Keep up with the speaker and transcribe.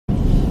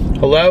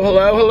Hello,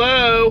 hello,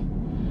 hello.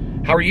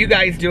 How are you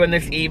guys doing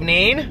this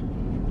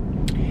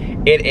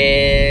evening? It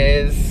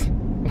is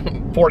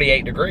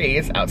 48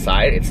 degrees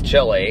outside. It's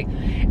chilly.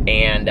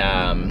 And,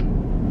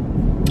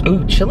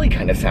 ooh, chili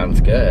kind of sounds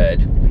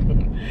good.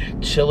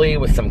 Chili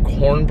with some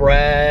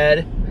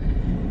cornbread.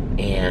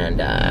 And,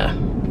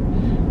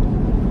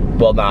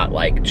 well, not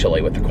like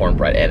chili with the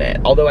cornbread in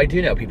it. Although I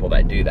do know people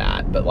that do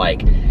that. But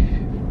like,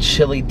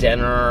 chili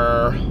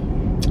dinner.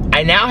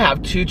 I now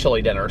have 2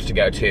 chili dinners to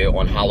go to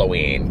on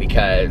Halloween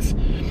because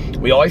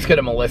we always go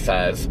to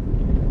Melissa's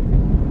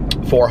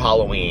for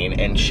Halloween,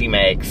 and she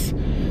makes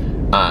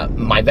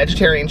my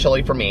vegetarian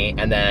chili for me,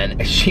 and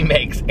then she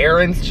makes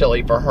Erin's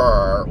chili for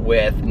her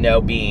with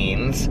no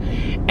beans,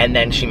 and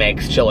then she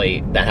makes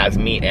chili that has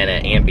meat in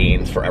it and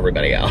beans for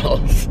everybody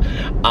else.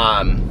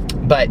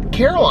 But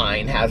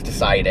Caroline has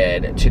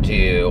decided to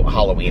do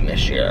Halloween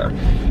this year.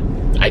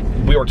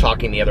 We were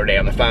talking the other day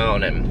on the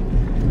phone, and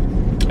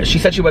she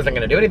said she wasn't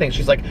going to do anything.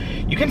 She's like,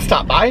 you can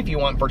stop by if you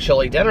want for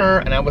chili dinner.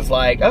 And I was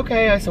like,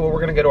 okay. I said, well, we're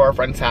going to go to our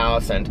friend's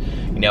house, and,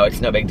 you know,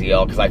 it's no big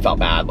deal, because I felt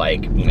bad,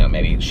 like, you know,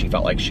 maybe she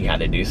felt like she had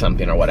to do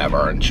something or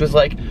whatever. And she was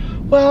like,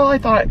 well, I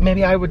thought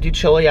maybe I would do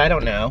chili. I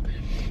don't know.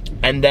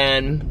 And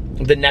then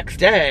the next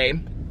day,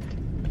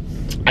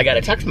 I got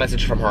a text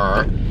message from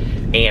her,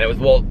 and it was,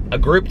 well, a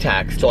group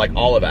text to, like,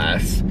 all of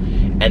us.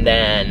 And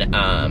then,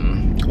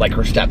 like,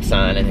 her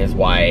stepson and his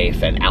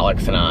wife and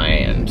Alex and I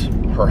and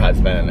her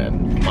husband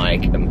and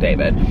Mike and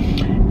David.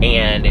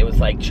 And it was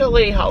like,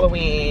 chili,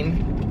 Halloween,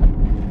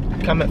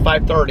 come at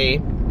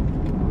 5:30.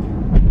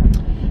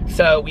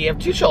 So we have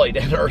 2 chili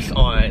dinners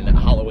on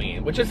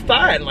Halloween, which is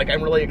fun. Like,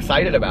 I'm really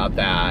excited about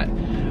that.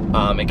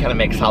 It kind of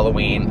makes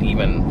Halloween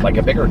even like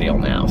a bigger deal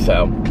now.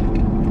 So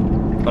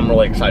I'm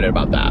really excited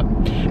about that.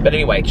 But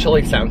anyway,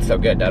 chili sounds so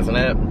good, doesn't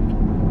it?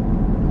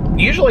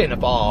 Usually in the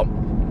fall,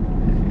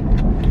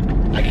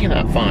 I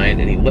cannot find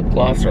any lip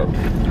gloss or...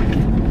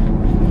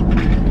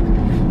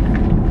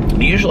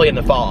 Usually in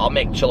the fall, I'll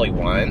make chili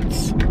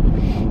once.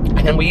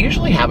 And then we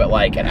usually have it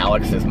like at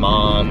Alex's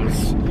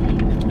mom's.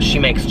 She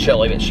makes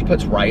chili, but she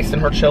puts rice in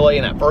her chili.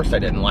 And at first I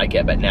didn't like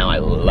it, but now I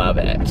love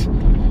it.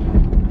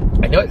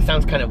 I know it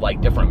sounds kind of like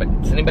different,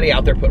 but does anybody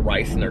out there put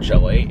rice in their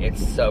chili?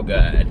 It's so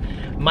good.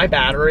 My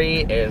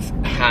battery is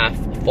half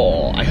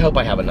full. I hope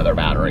I have another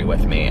battery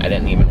with me. I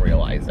didn't even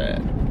realize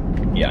it.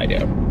 Yeah, I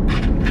do.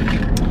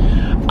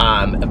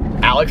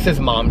 Alex's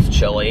mom's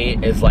chili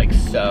is like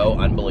so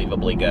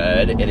unbelievably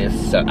good. It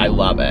is so, I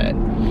love it.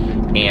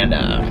 And,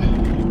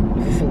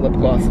 is this a lip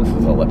gloss? This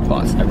is a lip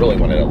gloss. I really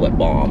wanted a lip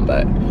balm,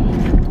 but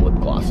lip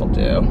gloss will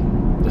do.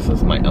 This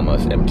is my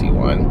almost empty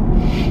one.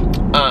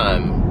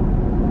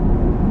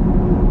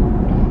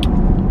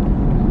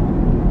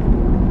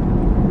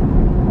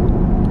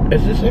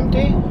 Is this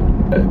empty?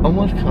 It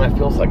almost kind of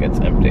feels like it's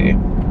empty.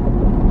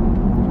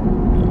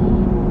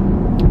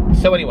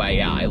 So anyway,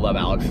 yeah, I love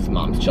Alex's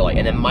mom's chili.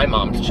 And then my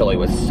mom's chili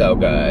was so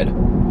good.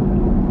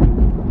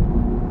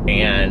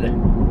 And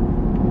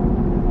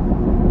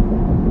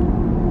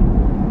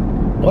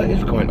what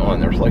is going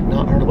on? There's like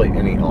not hardly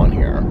any on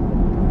here.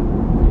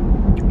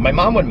 My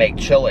mom would make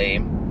chili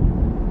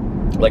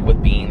like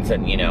with beans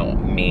and, you know,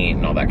 meat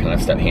and all that kind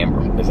of stuff.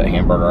 Is it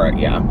hamburger?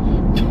 Yeah.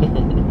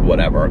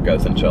 Whatever, it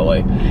goes in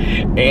chili.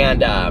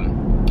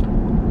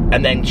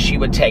 And then she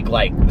would take,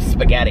 like,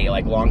 spaghetti,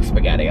 like, long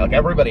spaghetti. Like,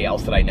 everybody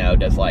else that I know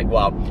does, like,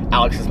 well,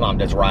 Alex's mom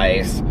does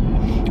rice.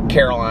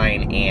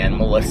 Caroline and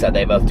Melissa,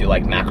 they both do,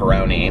 like,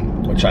 macaroni,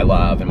 which I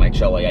love in my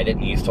chili. I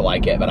didn't used to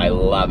like it, but I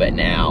love it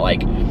now.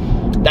 Like,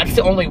 that's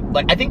the only,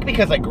 like, I think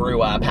because I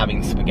grew up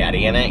having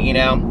spaghetti in it, you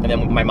know? And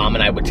then my mom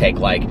and I would take,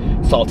 like,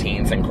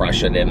 saltines and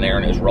crush it in there,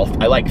 and it was real,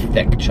 I like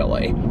thick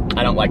chili.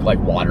 I don't like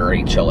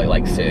watery chili,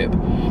 like soup.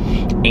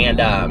 And,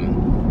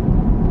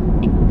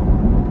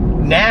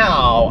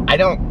 now, I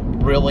don't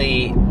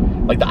really,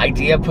 like, the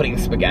idea of putting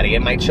spaghetti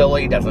in my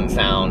chili doesn't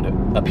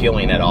sound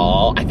appealing at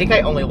all. I think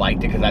I only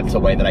liked it because that's the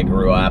way that I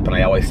grew up, and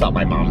I always thought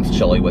my mom's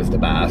chili was the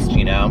best,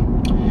 you know?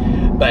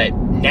 But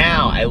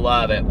now I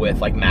love it with,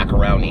 like,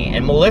 macaroni,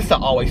 and Melissa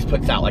always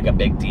puts out, like, a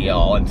big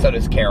deal, and so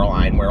does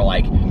Caroline, where,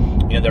 like, you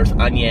know, there's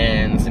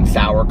onions and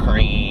sour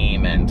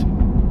cream and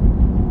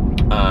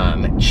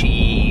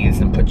cheese,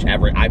 and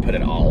I put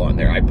it all on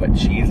there. I put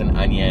cheese and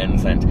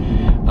onions and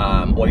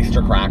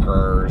oyster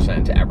crackers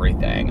and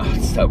everything. Oh,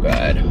 it's so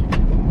good.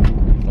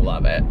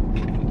 Love it.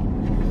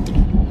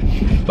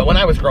 But when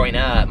I was growing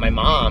up, my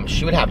mom,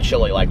 she would have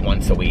chili like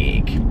once a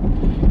week,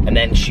 and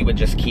then she would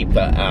just keep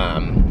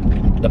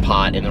the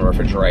pot in the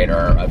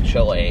refrigerator of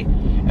chili,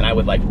 and I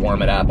would like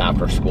warm it up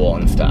after school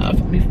and stuff.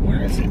 I mean,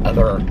 where is the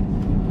other?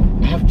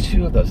 I have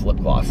 2 of those lip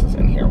glosses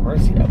in here.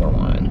 Where's the other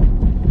one?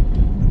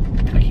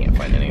 I can't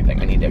find anything.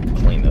 I need to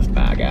clean this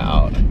bag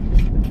out.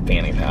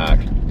 Fanny pack.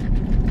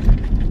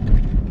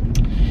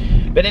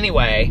 But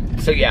anyway,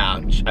 so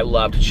yeah, I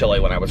loved chili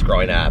when I was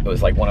growing up. It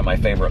was like one of my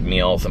favorite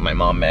meals that my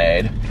mom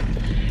made.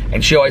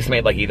 And she always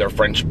made like either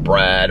French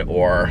bread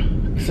or,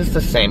 is this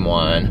the same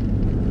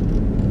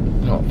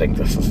one? I don't think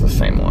this is the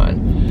same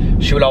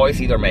one. She would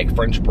always either make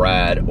French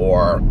bread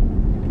or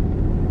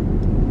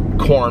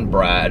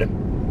cornbread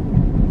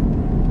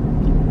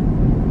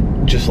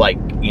just like,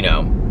 you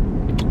know,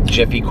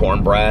 Jiffy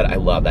cornbread. I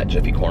love that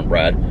Jiffy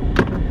cornbread.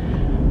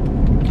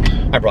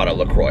 I brought a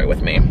LaCroix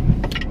with me.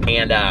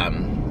 And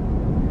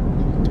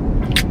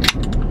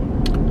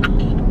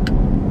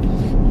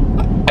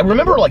I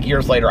remember like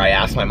years later I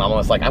asked my mom, I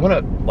was like, I want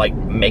to like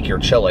make your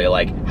chili,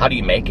 like how do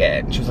you make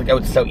it? And she was like, oh,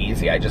 it's so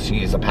easy. I just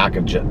use a pack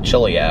of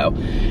Chili-O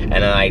and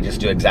then I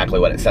just do exactly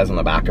what it says on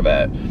the back of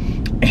it.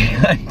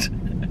 And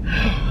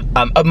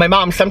my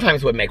mom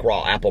sometimes would make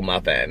raw apple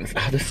muffins.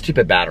 Oh, this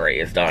stupid battery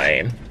is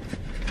dying.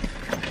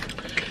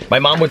 My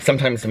mom would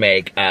sometimes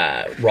make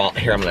raw,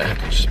 here I'm gonna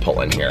just pull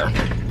in here.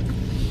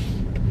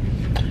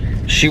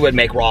 She would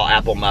make raw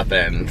apple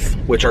muffins,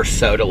 which are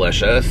so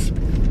delicious.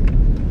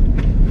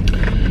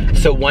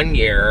 So one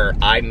year,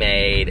 I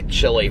made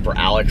chili for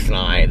Alex and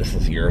I. This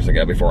is years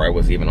ago, before I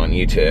was even on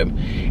YouTube.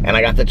 And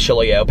I got the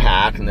Chili-O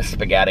pack and the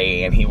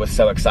spaghetti, and he was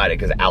so excited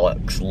because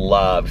Alex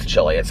loves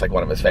chili. It's like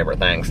one of his favorite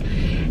things.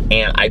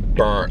 And I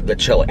burnt the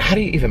chili. How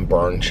do you even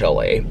burn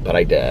chili? But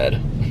I did.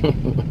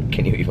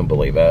 Can you even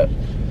believe it?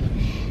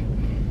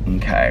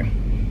 Okay.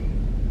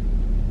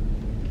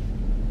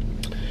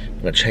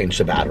 I'm gonna change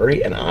the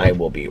battery, and I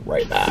will be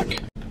right back.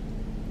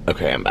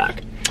 Okay, I'm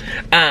back.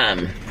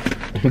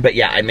 But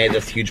yeah, I made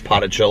this huge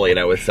pot of chili and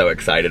I was so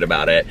excited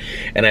about it.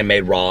 And I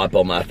made raw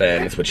apple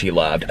muffins, which he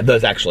loved.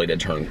 Those actually did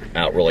turn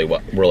out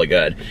really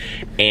good.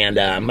 And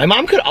my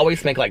mom could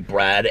always make like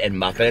bread and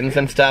muffins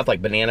and stuff,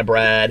 like banana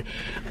bread,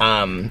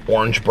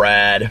 orange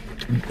bread,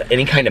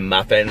 any kind of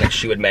muffin that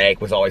she would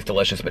make was always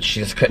delicious, but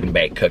she just couldn't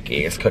bake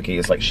cookies.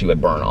 Cookies, like she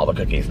would burn all the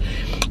cookies.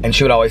 And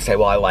she would always say,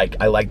 well,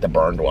 I like the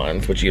burned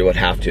ones, which you would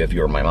have to if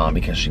you were my mom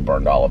because she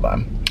burned all of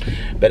them.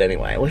 But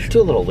anyway, let's do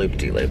a little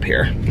loop-de-loop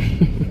here.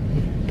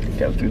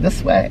 Go through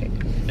this way.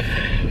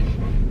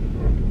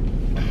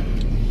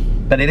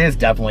 But it is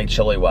definitely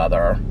chilly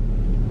weather.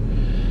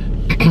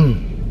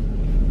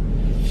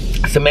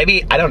 So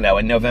maybe, I don't know,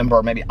 in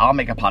November, maybe I'll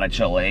make a pot of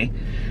chili.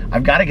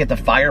 I've got to get the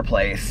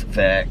fireplace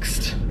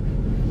fixed.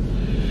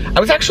 I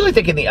was actually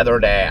thinking the other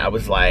day, I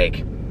was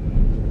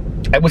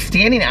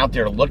standing out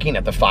there looking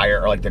at the fire,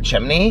 or like the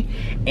chimney,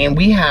 and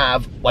we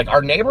have, like,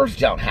 our neighbors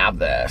don't have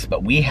this,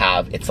 but we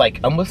have, it's like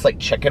almost like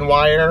chicken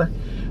wire,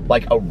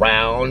 like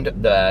around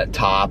the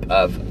top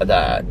of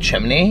the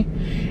chimney.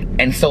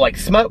 And so like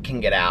smoke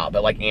can get out,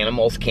 but like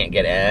animals can't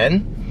get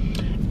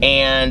in.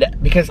 And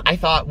because I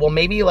thought, well,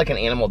 maybe like an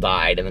animal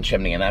died in the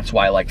chimney and that's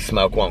why like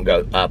smoke won't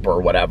go up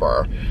or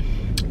whatever.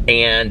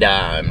 And,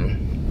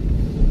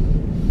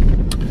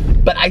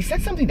 but I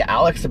said something to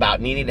Alex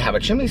about needing to have a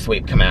chimney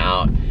sweep come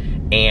out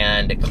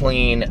and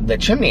clean the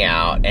chimney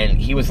out. And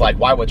he was like,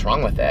 why, what's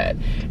wrong with it?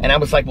 And I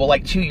was like, well,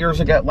 like 2 years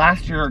ago,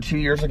 last year or 2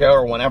 years ago,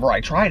 or whenever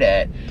I tried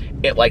it,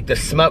 like the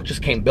smoke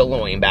just came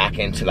billowing back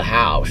into the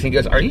house. And he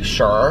goes, are you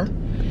sure?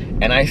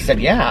 And I said,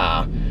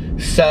 yeah.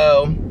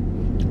 So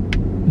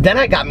then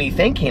it got me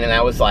thinking, and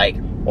I was like,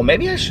 well,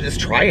 maybe I should just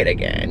try it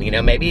again. You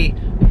know, maybe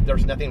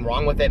there's nothing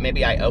wrong with it.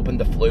 Maybe I opened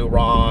the flue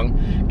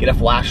wrong, get a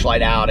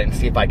flashlight out and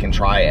see if I can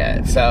try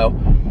it. So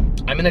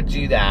I'm gonna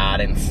do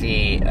that and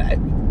see.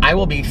 I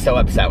will be so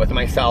upset with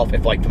myself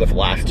if like for the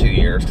last 2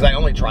 years, because I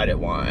only tried it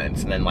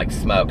once and then like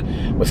smoke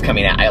was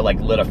coming out. I like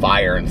lit a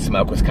fire and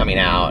smoke was coming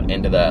out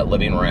into the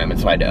living room, and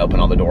so I had to open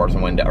all the doors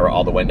and window, or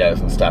all the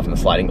windows and stuff, and the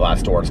sliding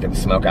glass doors to get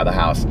the smoke out of the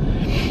house.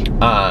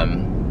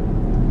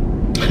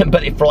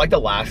 But for like the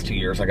last 2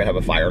 years, I could have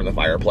a fire in the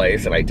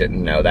fireplace and I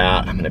didn't know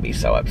that. I'm gonna be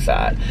so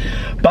upset.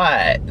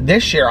 But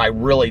this year I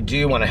really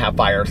do want to have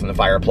fires in the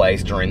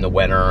fireplace during the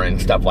winter and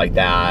stuff like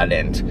that.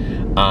 And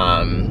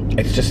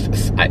it's just,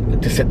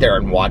 to sit there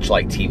and watch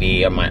like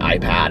TV on my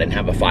iPad and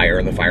have a fire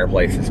in the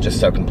fireplace is just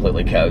so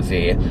completely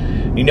cozy.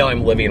 You know,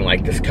 I'm living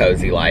like this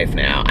cozy life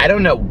now. I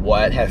don't know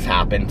what has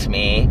happened to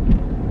me.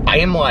 I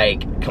am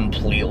like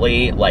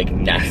completely like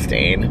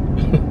nesting.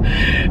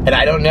 And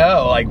I don't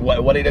know like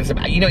what it is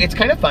about. You know, it's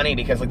kind of funny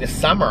because like this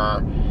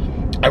summer,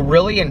 I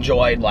really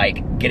enjoyed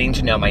like getting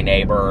to know my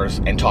neighbors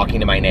and talking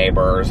to my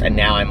neighbors. And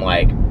now I'm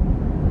like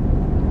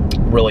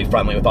really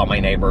friendly with all my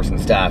neighbors and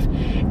stuff.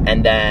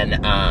 And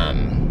then,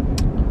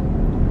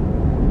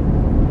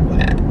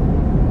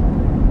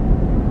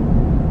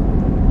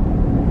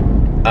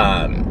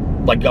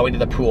 like going to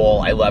the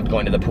pool. I loved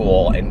going to the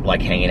pool and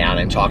like hanging out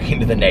and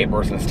talking to the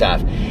neighbors and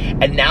stuff.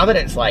 And now that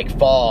it's like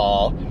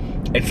fall,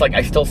 it's like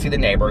I still see the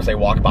neighbors. They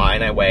walk by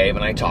and I wave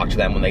and I talk to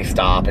them when they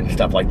stop and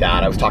stuff like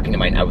that. I was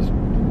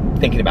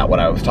thinking about what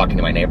I was talking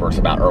to my neighbors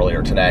about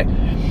earlier today.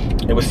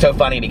 It was so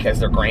funny because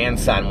their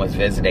grandson was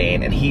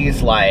visiting, and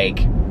he's like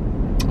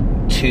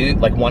 2,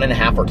 like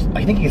 1.5, or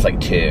I think he's like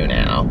 2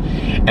 now.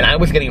 And I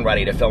was getting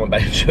ready to film a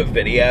bunch of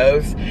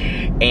videos,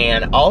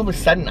 and all of a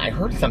sudden I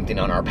heard something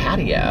on our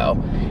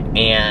patio,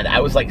 and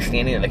I was like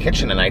standing in the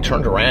kitchen, and I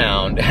turned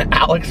around.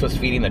 Alex was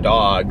feeding the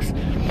dogs,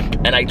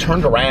 and I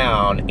turned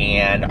around,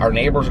 and our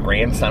neighbor's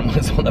grandson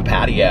was on the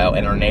patio,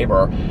 and our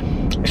neighbor,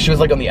 she was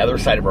like on the other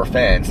side of her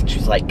fence, and she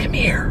was like, come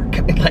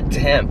like to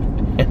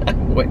him. And I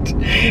went,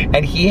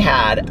 and he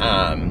had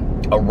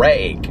a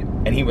rake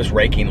and he was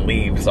raking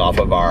leaves off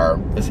of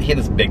he had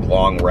this big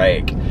long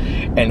rake,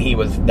 and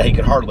that he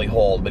could hardly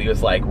hold, but he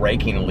was like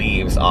raking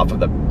leaves off of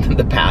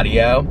the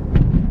patio.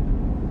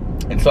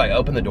 And so I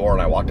opened the door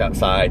and I walked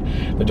outside.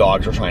 The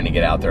dogs were trying to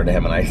get out there to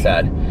him, and I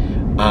said,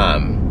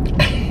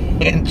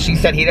 and she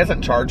said, he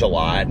doesn't charge a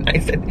lot. And I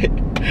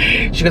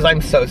said, she goes,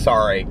 I'm so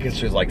sorry, because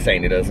she was like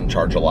saying he doesn't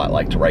charge a lot,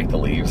 like to rake the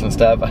leaves and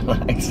stuff. And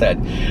I said,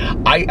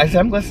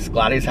 I'm just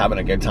glad he's having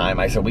a good time.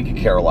 I said, we could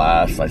care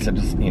less. I said,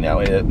 just, you know,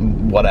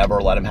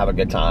 whatever, let him have a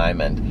good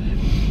time. And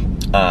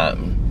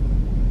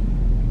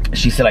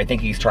she said, I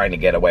think he's trying to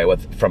get away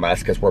from us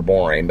because we're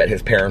boring, but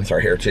his parents are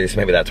here too, so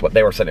maybe that's what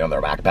they were sitting on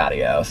their back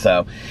patio.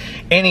 So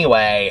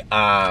anyway,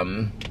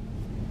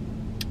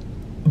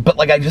 but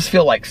like I just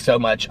feel like so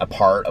much a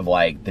part of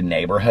like the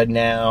neighborhood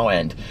now,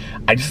 and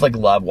I just like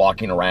love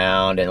walking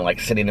around and like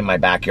sitting in my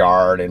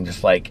backyard, and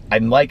just like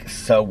I'm like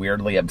so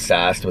weirdly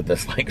obsessed with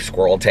this like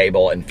squirrel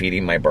table and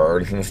feeding my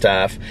birds and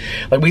stuff.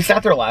 Like we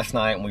sat there last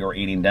night and we were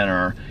eating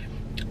dinner,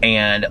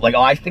 and like,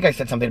 oh, I think I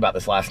said something about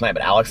this last night,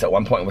 but Alex at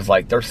one point was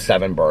like, there's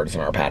 7 birds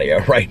in our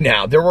patio right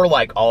now. There were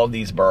like all of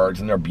these birds,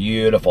 and they're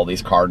beautiful,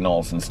 these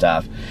cardinals and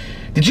stuff.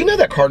 Did you know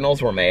that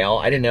cardinals were male?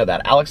 I didn't know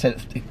that. Alex,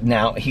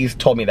 he's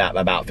told me that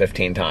about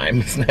 15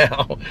 times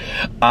now.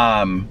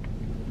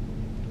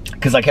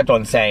 Because I kept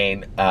on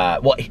saying,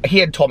 well, he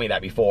had told me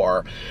that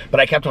before, but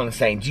I kept on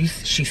saying,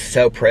 she's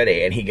so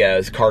pretty. And he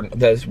goes,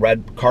 those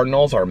red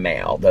cardinals are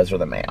male. Those are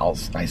the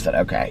males. I said,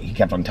 okay. He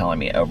kept on telling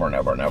me over and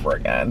over and over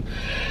again.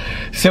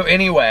 So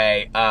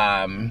anyway,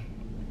 but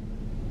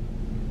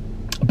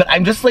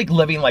I'm just like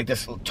living like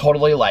this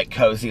totally like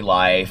cozy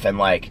life, and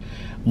like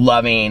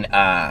loving,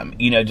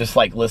 you know, just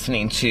like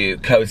listening to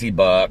cozy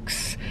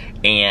books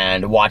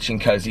and watching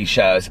cozy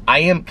shows. I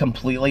am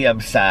completely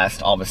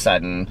obsessed all of a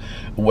sudden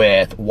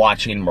with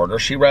watching Murder,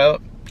 She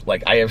Wrote.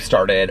 Like, I have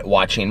started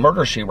watching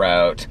Murder, She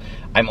Wrote.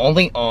 I'm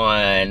only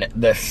on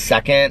the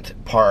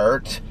 2nd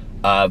part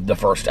of the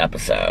 1st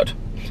episode.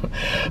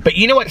 But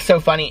you know what's so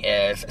funny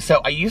is,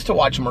 so I used to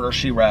watch Murder,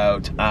 She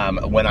Wrote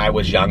when I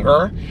was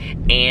younger,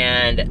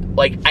 and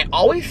like I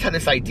always had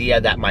this idea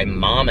that my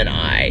mom and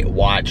I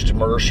watched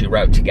Murder, She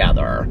Wrote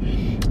together.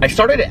 I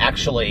started it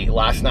actually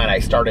last night. I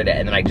started it,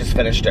 and then I just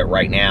finished it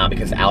right now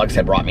because Alex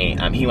had brought me,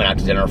 he went out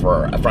to dinner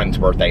for a friend's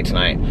birthday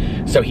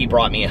tonight, so he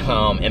brought me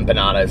home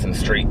empanadas and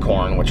street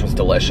corn, which was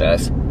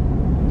delicious.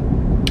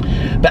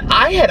 But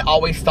I had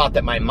always thought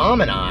that my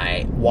mom and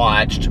I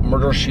watched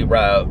Murder, She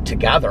Wrote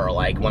together,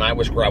 like when I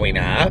was growing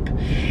up.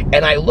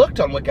 And I looked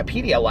on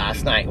Wikipedia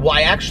last night. Well,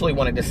 I actually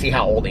wanted to see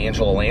how old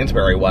Angela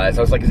Lansbury was.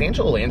 I was like, is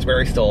Angela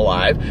Lansbury still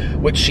alive?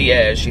 Which she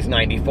is. She's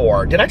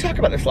 94. Did I talk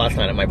about this last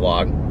night on my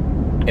blog?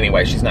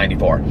 Anyway, she's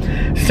 94.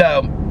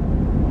 So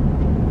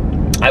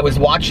I was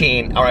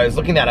watching, or I was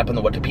looking that up on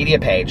the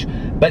Wikipedia page,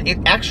 but it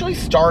actually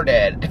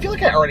started, I feel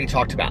like I already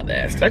talked about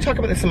this. Did I talk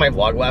about this in my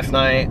vlog last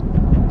night?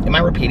 Am I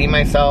repeating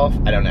myself?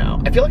 I don't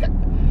know. I feel like,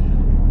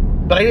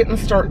 but I didn't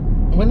start,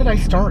 when did I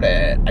start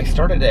it? I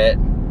started it,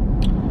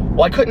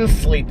 well, I couldn't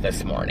sleep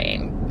this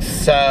morning.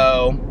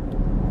 So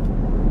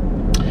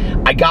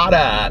I got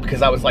up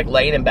because I was like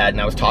laying in bed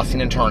and I was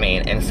tossing and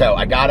turning. And so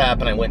I got up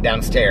and I went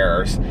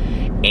downstairs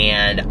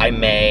and I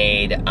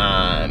made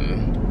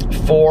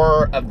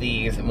 4 of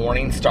these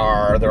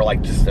Morningstar, they're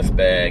like just this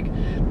big,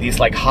 these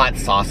like hot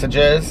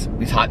sausages,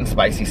 these hot and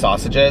spicy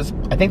sausages.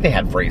 I think they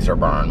had freezer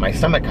burn. My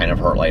stomach kind of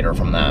hurt later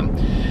from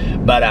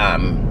them. But,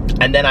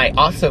 and then I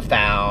also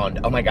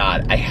found, oh my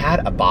God, I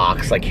had a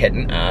box like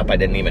hidden up. I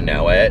didn't even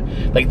know it.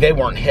 Like they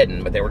weren't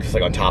hidden, but they were just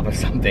like on top of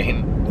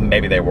something.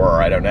 Maybe they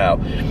were, I don't know.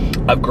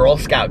 Of Girl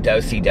Scout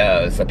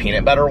Do-Si-Dos, the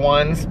peanut butter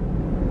ones.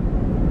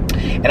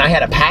 And I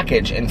had a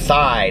package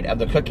inside of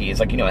the cookies,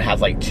 like, you know, it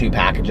has like 2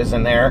 packages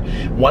in there.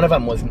 One of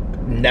them was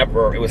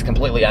it was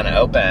completely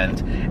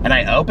unopened. And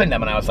I opened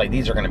them and I was like,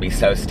 these are gonna be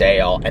so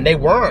stale. And they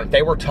weren't,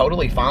 they were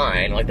totally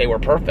fine. Like they were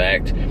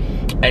perfect.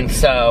 And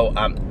so,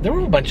 there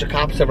were a bunch of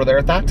cops over there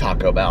at that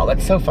Taco Bell.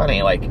 That's so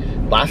funny. Like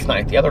last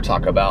night, the other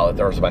Taco Bell,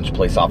 there was a bunch of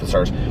police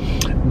officers.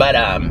 But,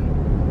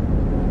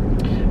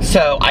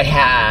 so I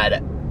had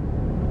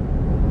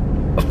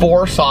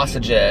 4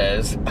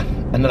 sausages,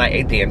 and then I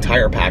ate the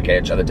entire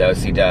package of the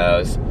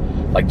Do-Si-Dos.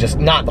 Like, just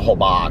not the whole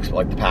box, but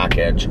like the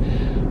package,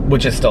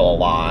 which is still a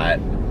lot.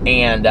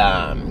 And,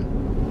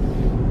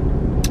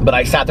 but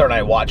I sat there and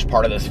I watched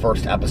part of this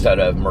first episode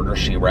of Murder,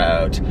 She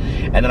Wrote.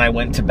 And then I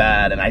went to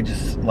bed, and I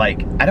just,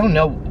 like, I don't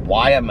know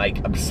why I'm,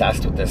 like,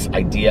 obsessed with this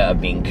idea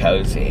of being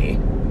cozy.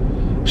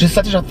 Which is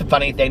such a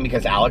funny thing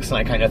because Alex and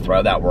I kind of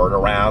throw that word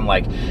around,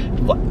 like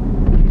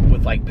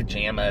like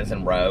pajamas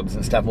and robes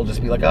and stuff. We'll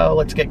just be like, oh,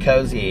 let's get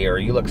cozy, or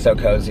you look so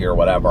cozy, or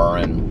whatever.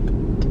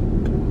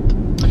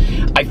 And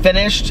I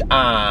finished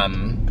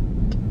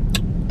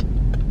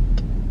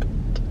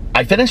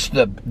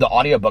the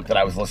audiobook that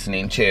I was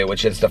listening to,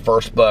 which is the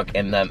first book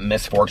in the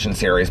Misfortune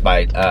series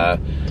by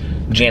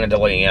Jana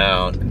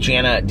DeLeon,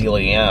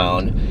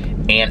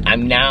 and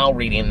I'm now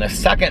reading the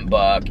 2nd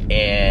book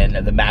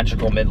in the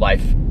Magical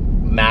Midlife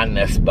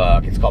Madness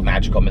book. It's called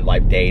Magical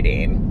Midlife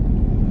Dating.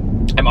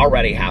 I'm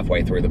already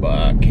halfway through the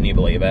book. Can you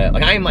believe it?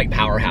 Like, I am like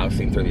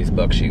powerhousing through these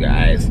books, you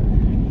guys.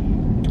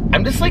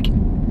 I'm just like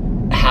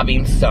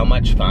having so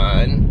much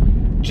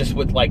fun just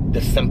with like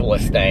the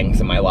simplest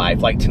things in my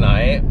life. Like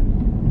tonight,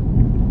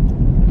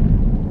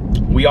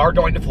 we are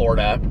going to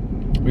Florida.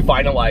 We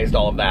finalized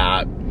all of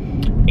that.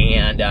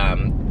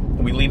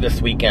 And we leave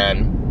this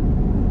weekend.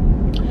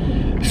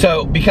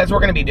 So, because we're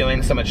going to be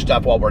doing so much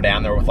stuff while we're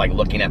down there with, like,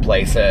 looking at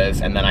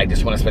places, and then I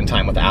just want to spend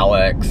time with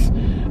Alex,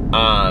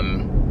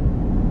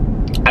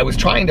 I was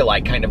trying to,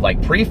 like, kind of,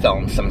 like,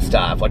 pre-film some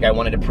stuff. Like, I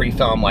wanted to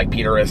pre-film, like,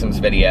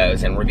 Peterism's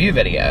videos and review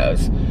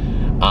videos.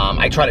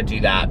 I try to do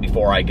that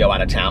before I go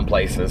out of town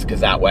places, because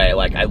that way,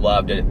 like, I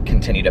love to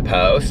continue to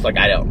post. Like,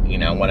 I don't, you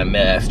know, want to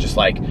miss just,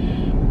 like,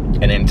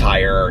 an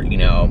entire, you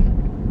know,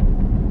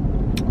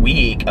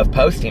 week of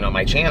posting on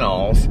my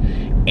channels.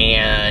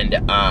 And,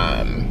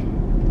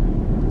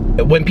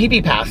 when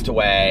PP passed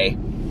away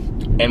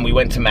and we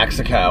went to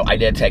Mexico, I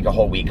did take a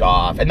whole week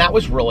off, and that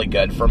was really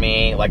good for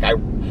me. Like, I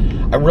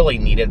really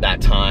needed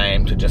that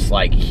time to just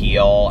like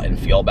heal and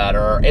feel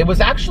better. It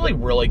was actually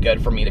really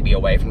good for me to be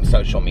away from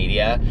social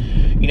media.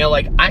 You know,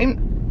 like I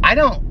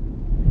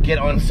don't get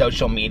on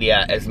social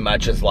media as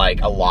much as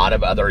like a lot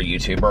of other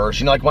YouTubers.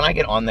 You know, like when I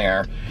get on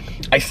there,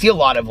 I see a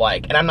lot of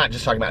like, and I'm not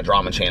just talking about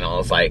drama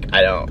channels, like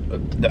I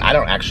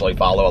don't actually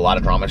follow a lot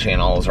of drama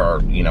channels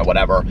or, you know,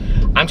 whatever.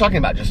 I'm talking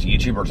about just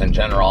YouTubers in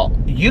general.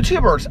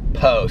 YouTubers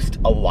post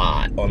a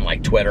lot on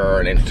like Twitter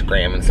and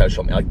Instagram and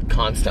social media, like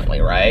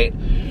constantly, right?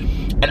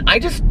 And I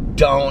just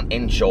don't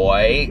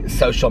enjoy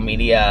social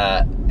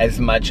media as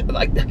much.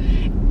 Like,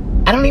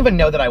 I don't even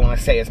know that I want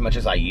to say as much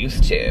as I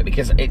used to,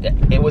 because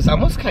it was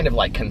almost kind of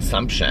like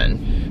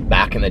consumption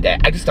back in the day.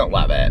 I just don't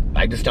love it.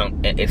 I just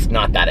don't, it's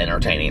not that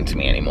entertaining to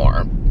me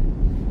anymore.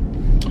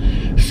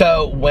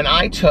 So when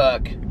I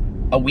took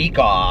a week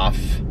off,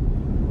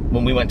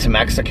 when we went to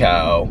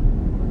Mexico,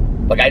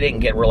 like I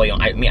didn't get really,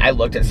 I mean, I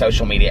looked at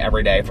social media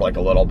every day for like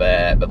a little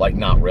bit, but like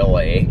not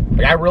really.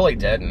 Like I really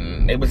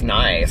didn't. It was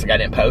nice. Like I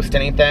didn't post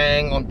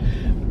anything.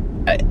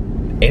 I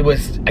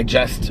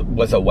just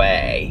was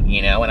away,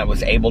 you know, and I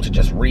was able to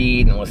just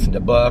read and listen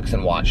to books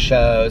and watch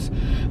shows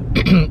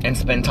and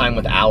spend time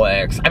with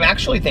Alex. I'm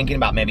actually thinking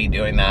about maybe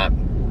doing that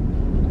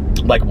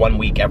like 1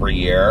 week every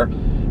year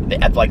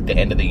at like the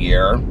end of the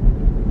year.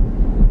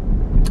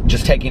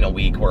 Just taking a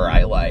week where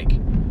I like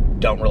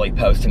don't really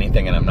post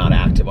anything and I'm not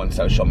active on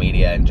social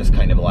media, and just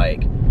kind of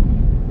like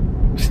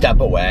step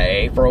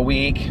away for a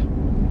week.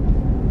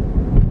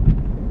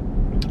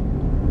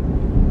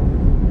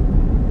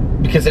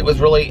 Because it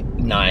was really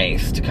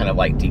nice to kind of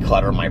like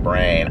declutter my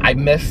brain. I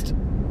missed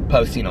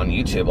posting on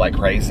YouTube like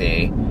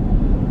crazy,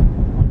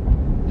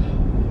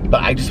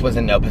 but I just was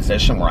in no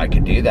position where I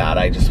could do that.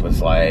 I just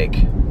was like,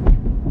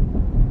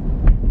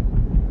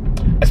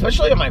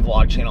 especially on my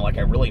vlog channel, like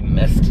I really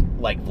missed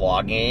like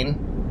vlogging,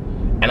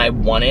 and I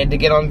wanted to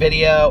get on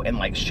video and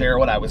like share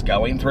what I was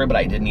going through, but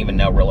I didn't even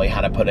know really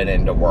how to put it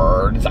into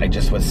words. I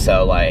just was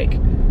so like,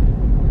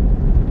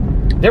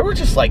 there were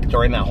just like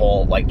during that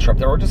whole like trip,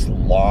 there were just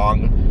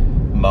long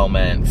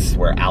moments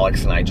where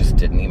Alex and I just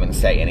didn't even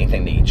say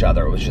anything to each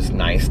other. It was just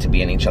nice to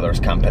be in each other's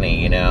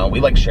company, you know. We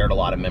like shared a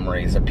lot of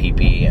memories of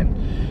PP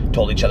and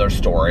told each other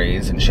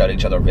stories and showed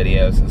each other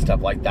videos and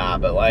stuff like that.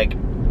 But like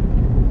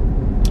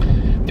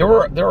there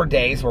were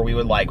days where we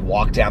would like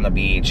walk down the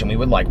beach, and we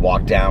would like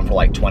walk down for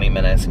like 20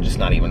 minutes and just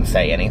not even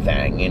say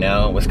anything, you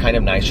know. It was kind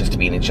of nice just to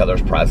be in each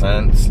other's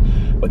presence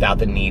without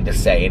the need to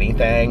say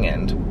anything.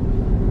 And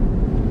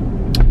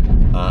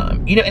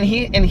you know, and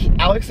he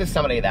Alex is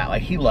somebody that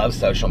like he loves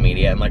social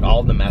media, and like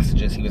all of the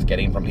messages he was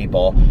getting from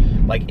people,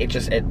 like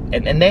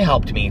and they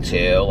helped me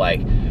too,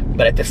 like,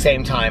 but at the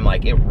same time,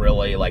 like it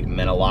really like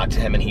meant a lot to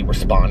him, and he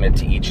responded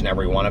to each and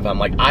every one of them.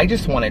 Like I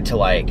just wanted to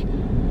like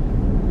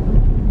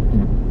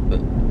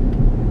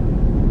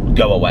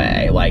go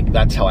away. Like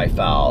that's how I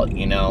felt,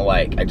 you know.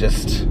 Like I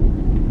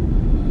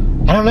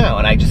don't know.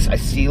 And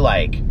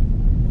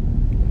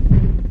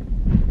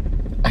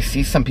I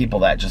see some people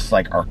that just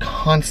like are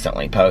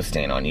constantly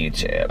posting on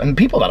YouTube, and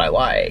people that I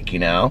like, you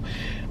know,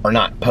 are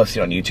not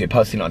posting on YouTube,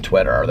 posting on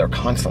Twitter. They're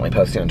constantly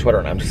posting on Twitter,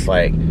 and I'm just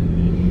like,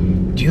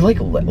 do you like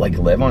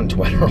live on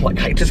Twitter? Like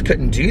I just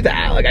couldn't do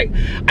that. Like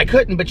I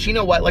couldn't. But you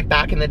know what? Like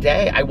back in the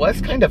day, I was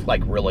kind of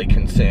like really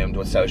consumed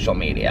with social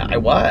media. I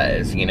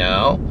was, you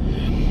know.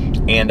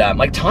 And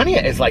like Tanya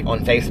is like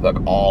on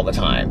Facebook all the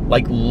time,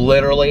 like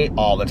literally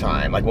all the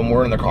time. Like when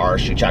we're in the car,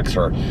 she checks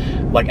her,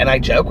 like, and I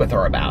joke with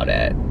her about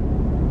it.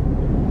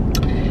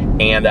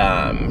 And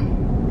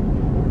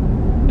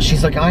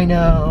she's like, I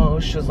know.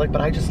 She was like,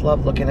 but I just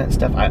love looking at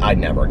stuff. I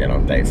never get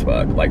on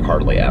Facebook, like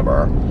hardly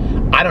ever.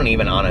 I don't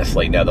even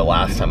honestly know the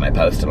last time I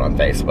posted on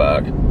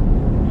Facebook.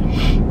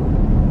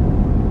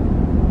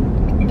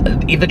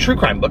 The True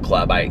Crime Book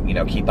Club, I, you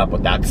know, keep up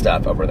with that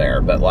stuff over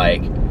there, but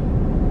like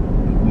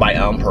my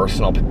own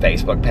personal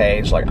Facebook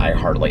page, like I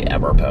hardly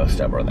ever post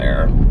over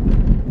there.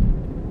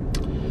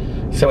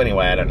 So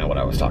anyway, I don't know what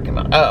I was talking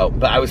about. Oh,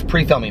 but I was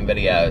pre-filming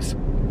videos.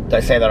 Did I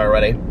say that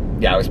already?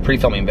 Yeah, I was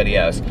pre-filming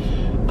videos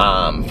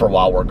for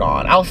while we're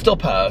gone. I'll still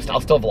post.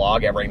 I'll still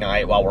vlog every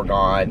night while we're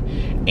gone.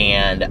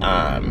 And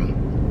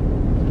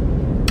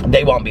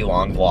they won't be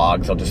long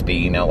vlogs. They'll just be,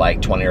 you know,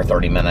 like 20 or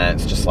 30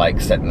 minutes, just like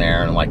sitting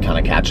there and like kind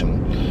of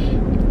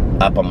catching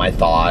up on my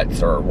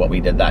thoughts or what we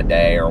did that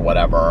day or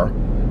whatever.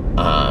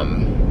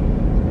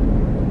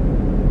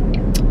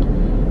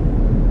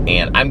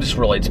 And I'm just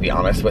really, to be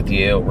honest with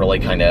you, really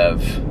kind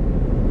of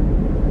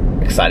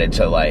excited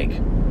to like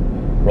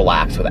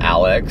relax with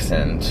Alex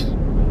and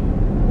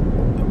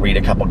read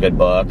a couple good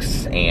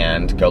books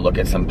and go look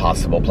at some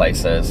possible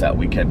places that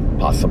we could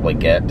possibly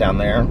get down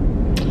there.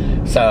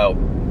 So,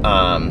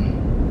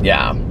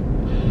 yeah.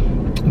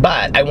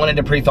 But I wanted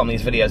to pre-film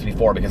these videos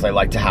before because I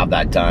like to have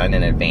that done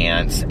in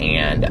advance,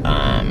 and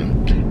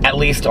at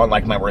least on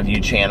like my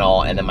review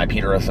channel and then my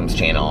Peterisms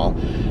channel.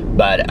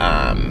 But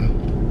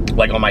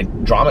like on my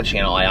drama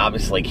channel, I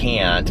obviously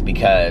can't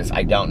because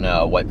I don't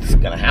know what's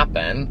gonna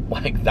happen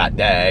like that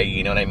day,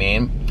 you know what I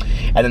mean?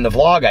 And then the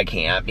vlog I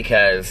can't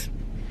because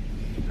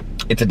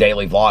it's a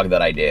daily vlog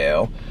that I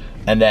do.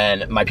 And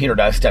then my Peter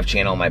Does Stuff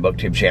channel, my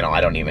BookTube channel, I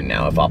don't even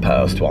know if I'll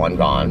post while I'm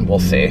gone. We'll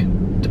see.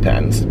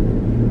 Depends.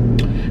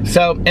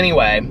 So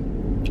anyway,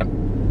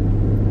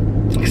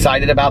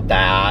 excited about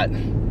that.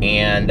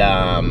 And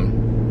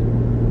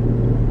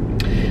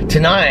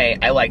tonight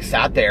I like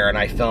sat there and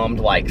I filmed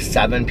like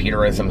 7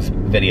 Peterisms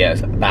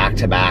videos back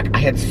to back. I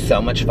had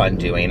so much fun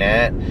doing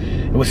it.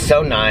 It was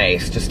so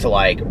nice just to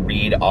like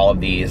read all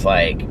of these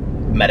like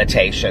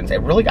meditations.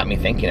 It really got me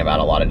thinking about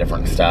a lot of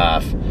different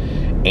stuff.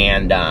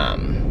 And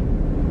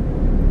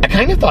I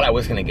kind of thought I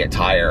was gonna get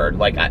tired,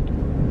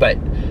 but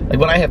like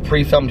when I have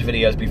pre-filmed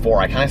videos before,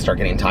 I kind of start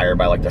getting tired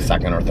by like the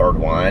 2nd or 3rd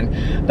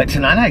one. But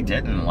tonight I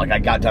didn't. Like I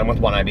got done with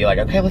one, I'd be like,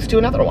 okay, let's do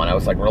another one. I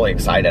was like really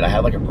excited. I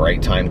had like a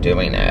great time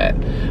doing it.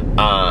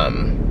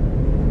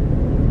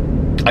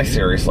 I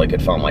seriously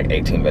could film like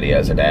 18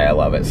 videos a day. I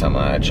love it so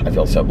much. I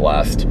feel so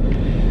blessed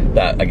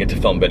that I get to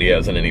film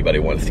videos and anybody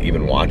wants to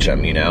even watch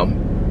them, you know?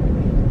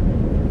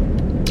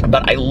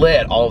 But I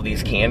lit all of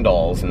these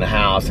candles in the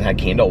house and had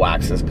candle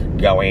waxes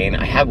going.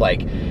 I had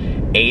like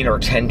 8 or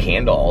 10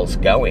 candles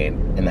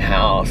going in the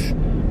house.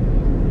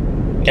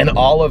 And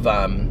all of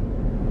them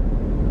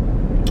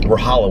were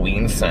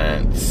Halloween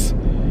scents.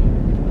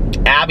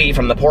 Abby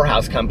from the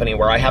Poorhouse Company,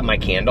 where I have my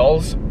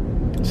candles.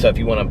 So if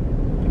you want to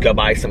go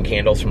buy some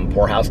candles from the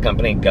Poorhouse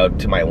Company, go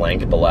to my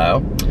link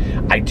below.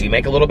 I do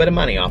make a little bit of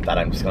money off that.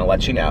 I'm just going to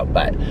let you know.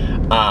 But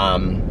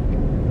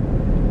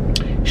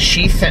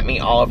she sent me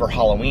all of her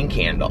Halloween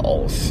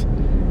candles.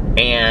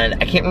 And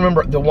I can't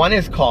remember. The one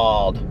is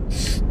called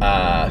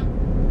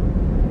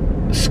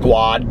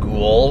Squad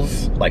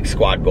Ghouls. Like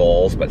Squad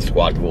Goals, but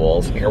Squad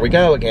Ghouls. Here we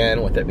go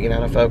again with it being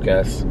out of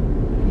focus.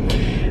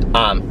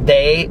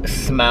 They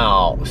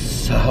smell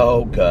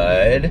so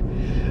good.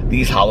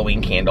 These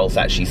Halloween candles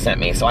that she sent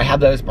me. So I had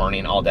those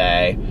burning all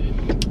day.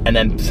 And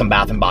then some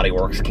Bath & Body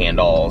Works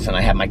candles. And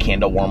I had my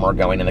candle warmer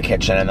going in the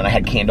kitchen. And then I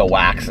had candle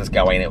waxes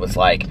going. It was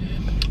like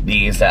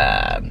these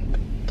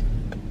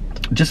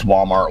just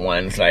Walmart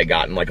ones that I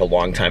gotten like a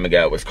long time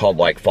ago. It was called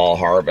like Fall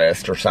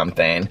Harvest or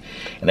something.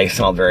 And they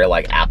smelled very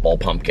like apple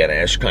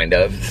pumpkin-ish kind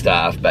of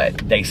stuff. But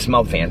they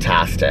smelled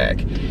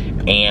fantastic.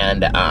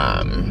 And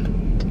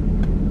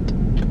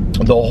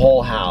the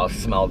whole house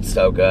smelled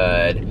so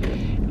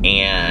good.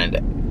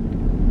 And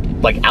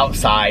like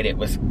outside it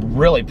was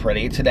really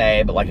pretty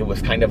today, but like it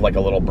was kind of like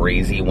a little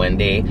breezy,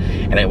 windy,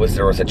 and there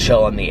was a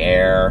chill in the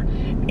air,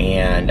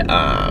 and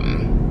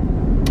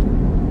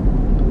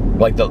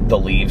like the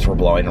leaves were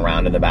blowing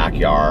around in the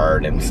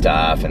backyard and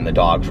stuff, and the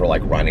dogs were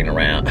like running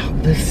around. Oh,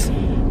 this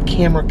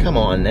camera, come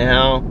on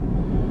now.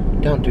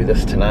 Don't do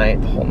this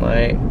tonight, the whole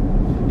night.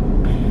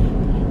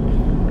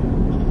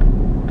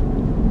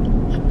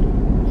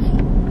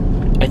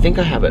 I think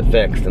I have it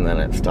fixed and then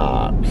it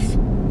stops.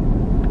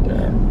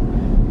 There.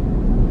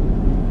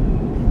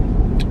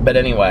 But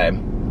anyway,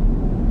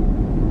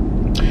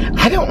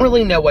 I don't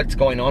really know what's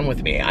going on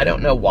with me. I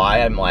don't know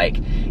why I'm like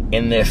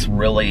in this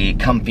really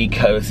comfy,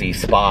 cozy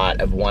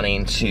spot of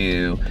wanting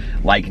to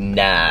like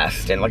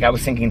nest. And like I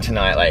was thinking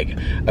tonight, like,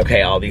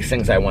 okay, all these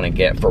things I want to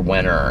get for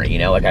winter, you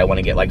know, like I want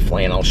to get like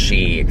flannel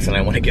sheets, and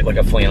I want to get like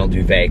a flannel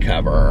duvet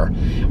cover,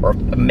 or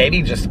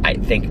maybe just, I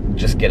think,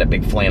 just get a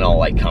big flannel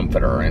like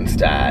comforter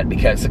instead,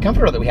 because the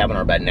comforter that we have in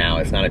our bed now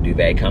is not a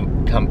duvet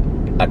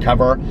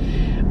cover.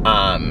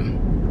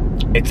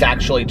 It's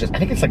actually just, I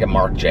think it's like a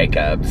Marc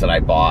Jacobs that I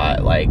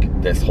bought,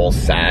 like this whole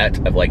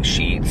set of like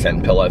sheets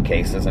and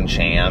pillowcases and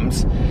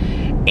shams.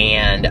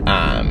 And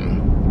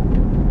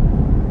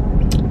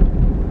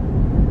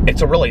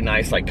it's a really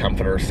nice like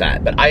comforter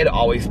set. But I had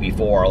always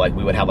before, like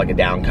we would have like a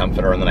down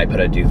comforter and then I put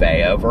a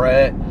duvet over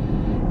it.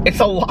 It's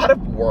a lot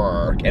of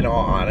work, in all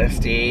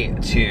honesty,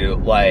 to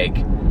like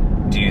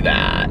do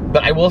that.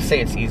 But I will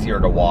say it's easier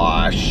to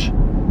wash.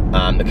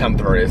 The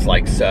comforter is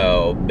like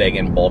so big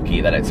and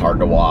bulky that it's hard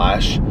to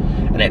wash,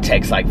 and it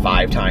takes like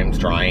 5 times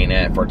drying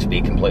it for it to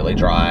be completely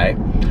dry.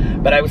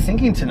 But I was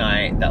thinking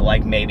tonight that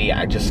like maybe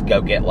I just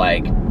go get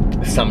like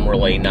some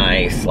really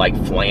nice like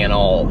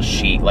flannel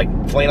sheet, like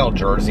flannel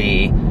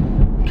jersey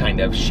kind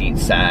of sheet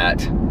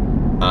set,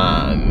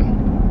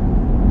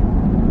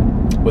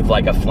 with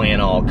like a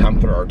flannel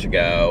comforter to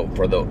go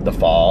for the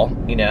fall,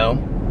 you know?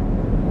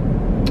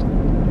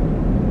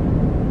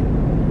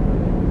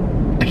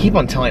 I keep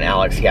on telling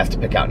Alex he has to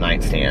pick out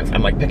nightstands.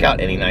 I'm like, pick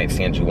out any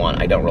nightstands you want.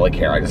 I don't really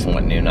care. I just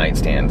want new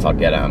nightstands. I'll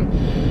get them.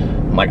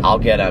 I'm like, I'll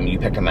get them. You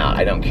pick them out.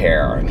 I don't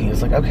care. And he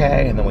was like,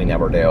 okay. And then we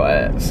never do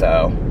it.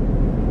 So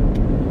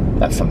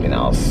that's something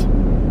else.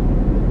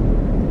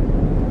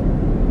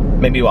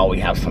 Maybe while we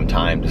have some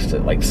time just to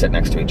like sit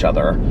next to each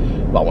other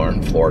while we're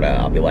in Florida,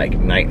 I'll be like,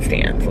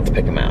 nightstands, let's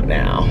pick them out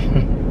now.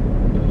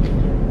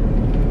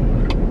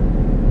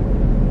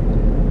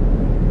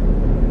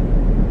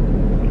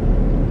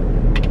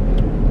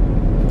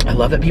 I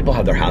love that people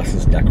have their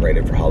houses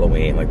decorated for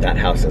Halloween. Like that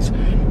house has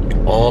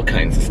all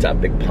kinds of stuff,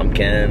 big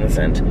pumpkins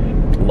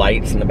and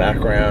lights in the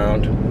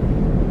background.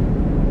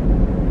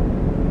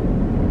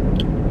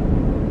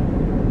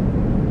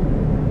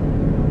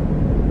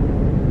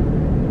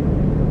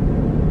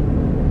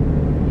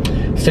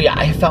 So yeah,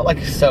 I felt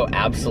like so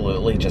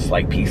absolutely just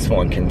like peaceful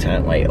and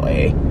content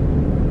lately.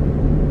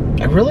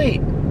 I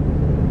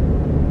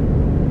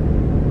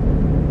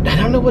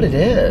don't know what it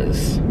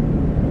is.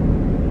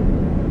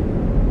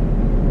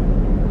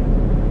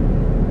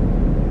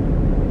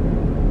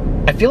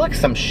 I feel like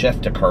some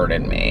shift occurred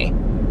in me.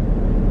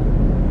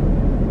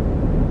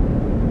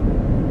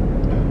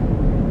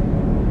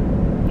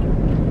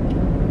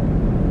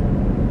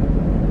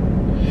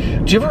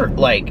 Do you ever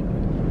like,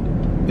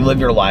 you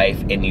live your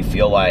life and you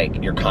feel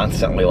like you're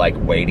constantly like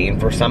waiting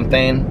for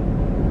something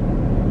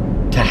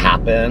to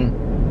happen,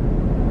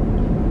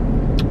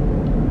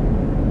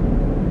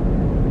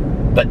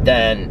 but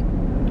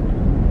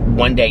then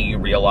one day you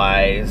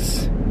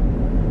realize, I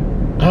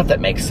don't know if that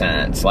makes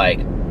sense,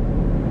 like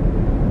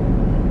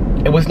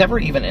it was never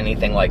even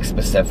anything like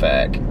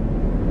specific.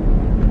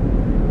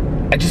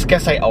 I just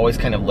guess I always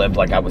kind of lived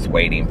like I was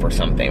waiting for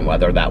something,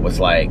 whether that was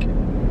like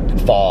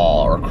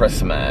fall or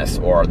Christmas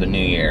or the New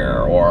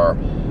Year or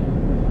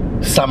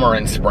summer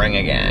and spring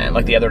again.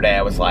 Like the other day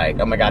I was like,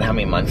 oh my God, how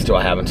many months do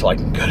I have until I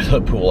can go to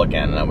the pool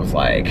again? And I was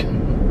like,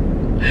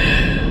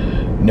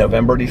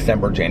 November,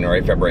 December,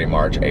 January, February,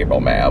 March, April,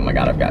 May. Oh my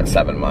God, I've got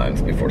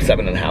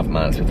 7.5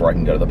 months before I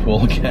can go to the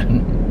pool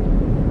again.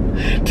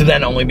 To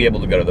then only be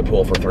able to go to the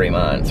pool for 3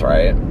 months,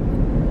 right?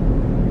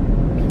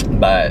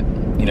 But,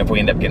 you know, if we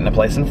end up getting a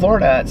place in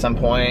Florida at some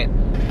point,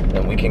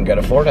 then we can go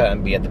to Florida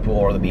and be at the pool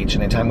or the beach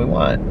anytime we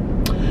want.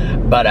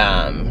 But,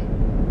 I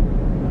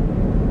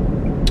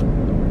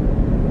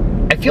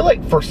feel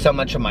like for so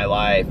much of my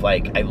life,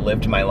 like, I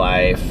lived my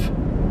life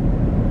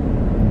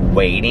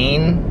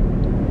waiting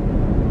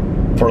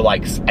for,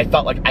 like, I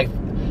felt like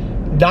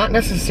not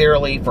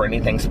necessarily for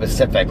anything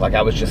specific, like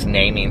I was just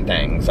naming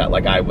things that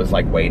like I was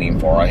like waiting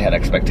for, I had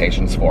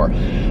expectations for.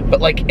 But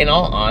like in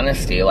all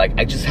honesty, like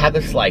I just had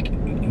this like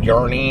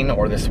yearning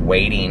or this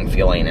waiting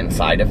feeling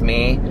inside of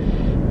me.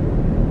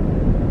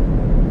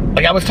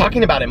 Like I was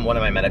talking about in one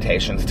of my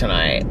meditations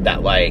tonight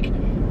that like, you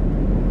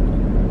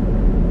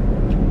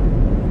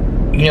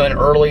know, in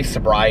early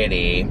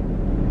sobriety,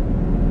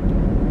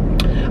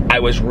 I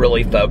was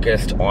really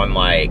focused on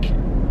like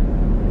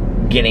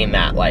getting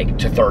that like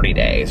to 30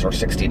 days or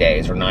 60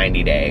 days or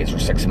 90 days or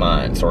 6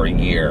 months or a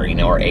year, you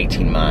know, or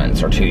 18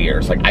 months or 2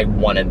 years. Like I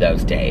wanted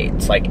those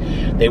dates. Like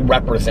they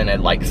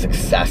represented like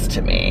success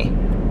to me.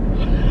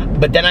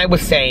 But then I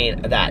was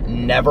saying that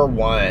never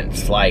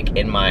once, like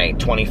in my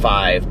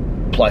 25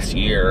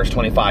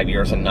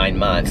 years and 9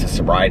 months of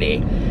sobriety,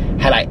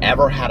 had I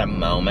ever had a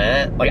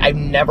moment, like I've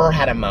never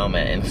had a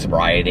moment in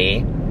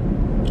sobriety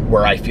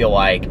where I feel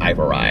like I've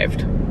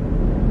arrived.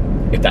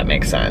 If that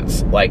makes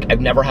sense. Like,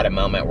 I've never had a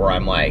moment where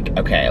I'm like,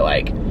 okay,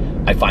 like,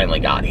 I finally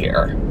got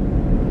here.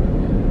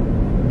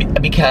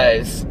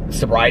 Because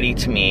sobriety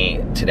to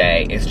me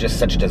today is just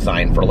such a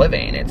design for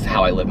living. It's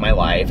how I live my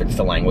life. It's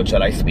the language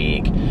that I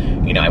speak.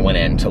 You know, I went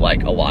into,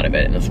 like, a lot of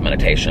it in this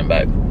meditation,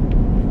 but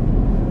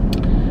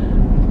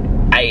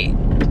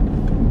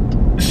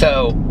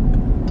so,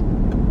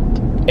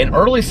 in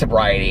early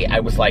sobriety,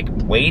 I was, like,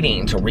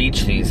 waiting to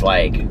reach these,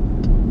 like,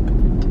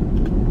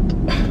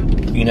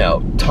 you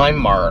know, time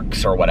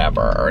marks or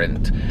whatever,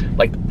 and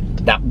like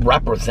that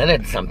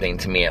represented something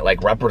to me. It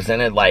like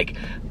represented like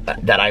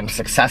that I'm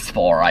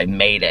successful or I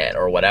made it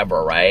or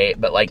whatever, right?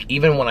 But like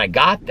even when I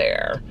got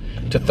there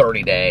to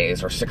 30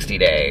 days or 60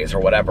 days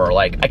or whatever,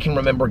 like I can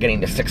remember getting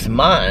to 6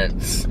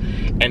 months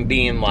and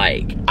being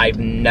like, I've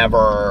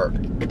never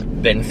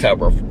been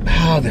sober.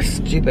 Oh, this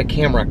stupid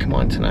camera, come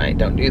on tonight,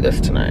 don't do this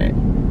tonight.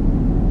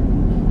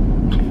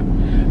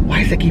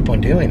 Why does it keep on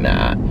doing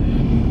that?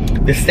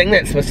 This thing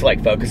that's supposed to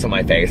like focus on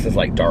my face is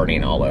like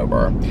darting all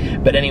over.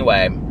 But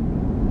anyway,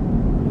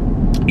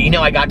 you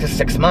know, I got to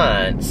 6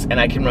 months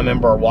and I can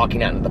remember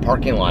walking out into the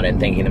parking lot and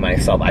thinking to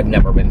myself, I've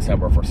never been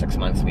sober for 6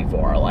 months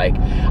before. Like,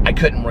 I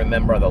couldn't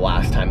remember the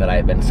last time that I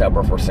had been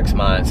sober for 6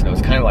 months. And it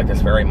was kind of like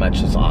this very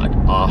much this like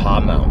aha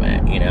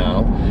moment, you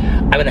know?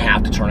 I'm gonna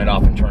have to turn it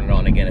off and turn it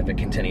on again if it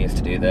continues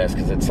to do this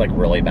because it's like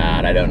really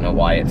bad. I don't know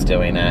why it's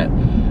doing it.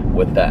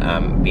 with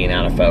the being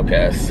out of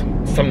focus.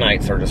 Some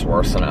nights are just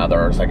worse than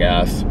others, I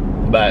guess.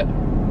 But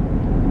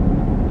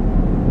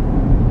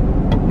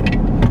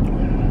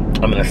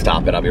I'm gonna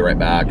stop it. I'll be right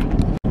back.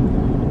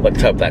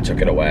 Let's hope that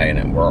took it away and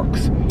it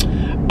works.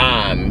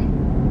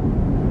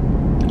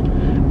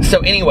 So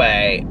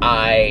anyway,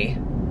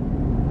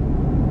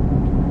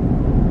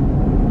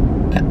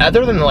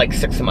 other than like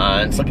 6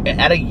 months, like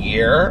at a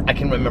year, I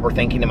can remember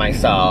thinking to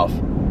myself,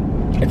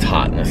 it's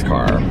hot in this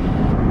car.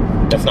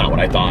 That's not what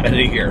I thought at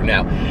a year,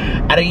 no.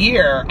 At a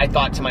year, I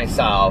thought to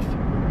myself,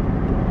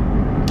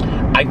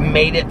 I've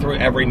made it through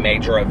every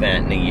major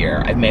event in a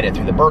year. I've made it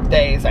through the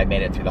birthdays, I've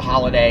made it through the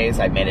holidays,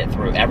 I've made it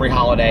through every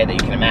holiday that you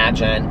can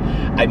imagine.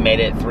 I've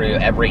made it through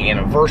every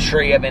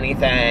anniversary of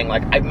anything.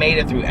 Like, I've made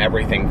it through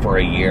everything for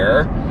a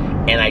year,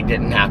 and I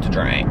didn't have to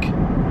drink.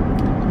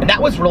 And that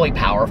was really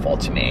powerful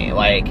to me.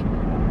 Like,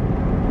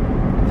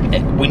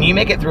 when you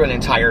make it through an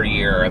entire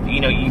year of, you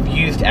know, you've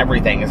used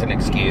everything as an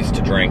excuse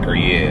to drink or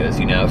use,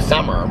 you know,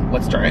 summer,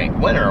 let's drink,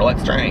 winter,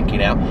 let's drink, you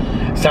know,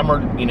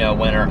 summer, you know,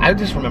 winter. I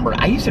just remember,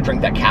 I used to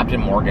drink that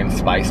Captain Morgan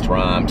spiced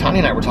rum. Tanya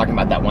and I were talking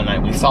about that one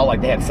night. We saw like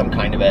they had some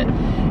kind of it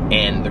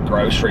in the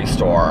grocery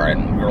store,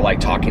 and we were like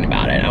talking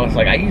about it. And I was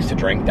like, I used to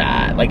drink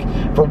that. Like,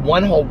 for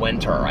one whole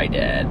winter I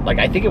did. Like,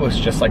 I think it was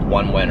just like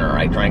one winter.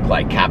 I drank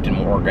like Captain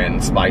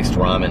Morgan spiced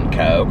rum and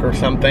Coke or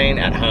something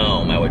at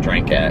home. I would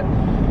drink it.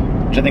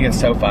 Which I think is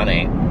so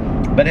funny.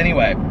 But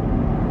anyway,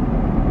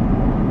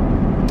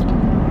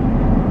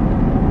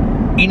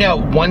 you know,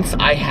 once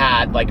I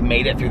had like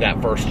made it through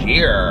that first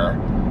year,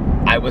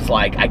 I was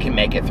like, I can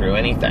make it through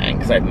anything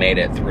because I've made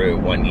it through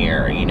 1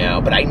 year, you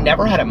know. But I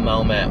never had a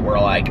moment where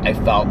like I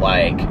felt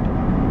like,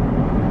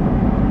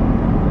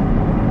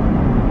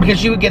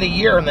 because you would get a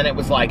year and then it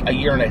was like a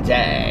year and a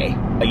day,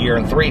 a year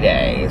and 3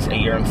 days, a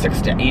year and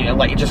 6 days, you know,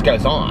 like it just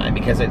goes on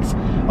because it's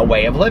a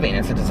way of living.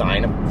 It's a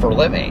design for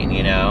living,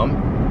 you know.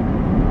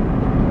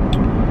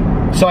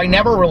 So I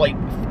never really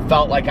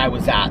felt like I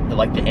was at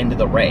the end of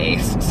the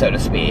race, so to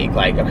speak.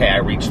 Like, okay, I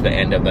reached the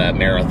end of the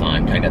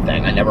marathon kind of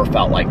thing. I never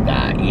felt like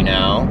that, you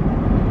know?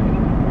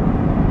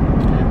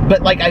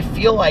 But like, I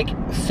feel like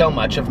so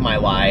much of my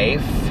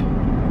life,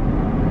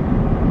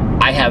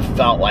 I have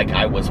felt like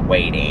I was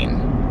waiting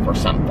for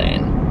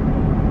something.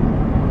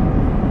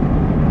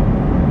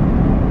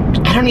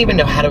 I don't even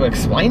know how to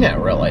explain it,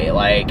 really.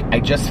 Like, I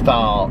just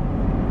felt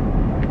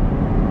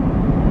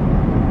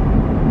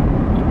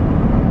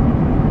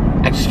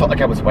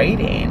like I was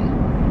waiting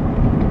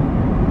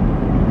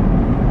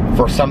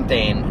for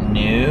something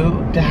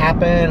new to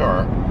happen,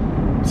 or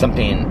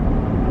something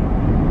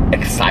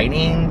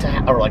exciting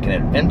to or like an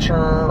adventure,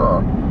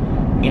 or,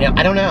 you know,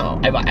 I don't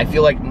know. I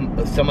feel like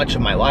so much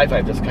of my life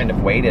I've just kind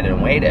of waited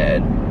and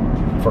waited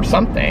for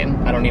something.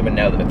 I don't even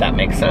know if that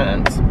makes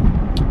sense.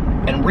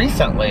 And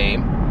recently,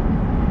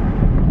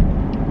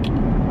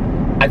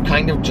 I've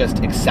kind of just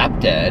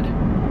accepted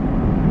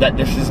that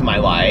this is my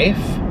life.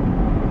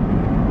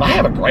 I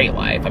have a great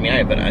life. I mean, I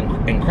have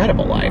an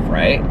incredible life,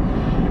 right?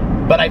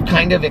 But I've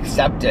kind of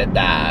accepted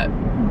that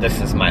this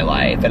is my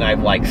life, and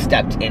I've like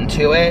stepped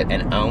into it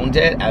and owned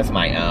it as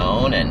my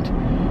own, and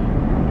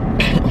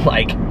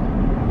like,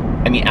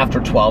 I mean, after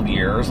 12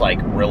 years, like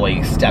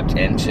really stepped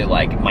into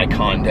like my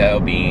condo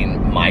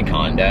being my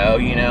condo,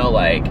 you know,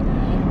 like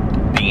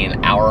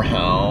being our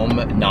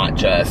home, not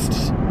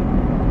just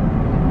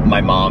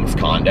my mom's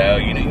condo,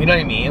 you know what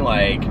I mean?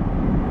 Like,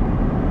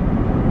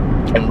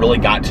 and really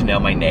got to know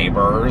my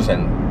neighbors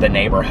and the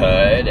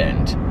neighborhood,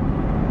 and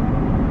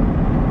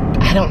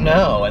I don't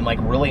know, and like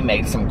really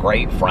made some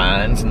great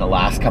friends in the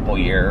last couple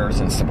years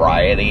in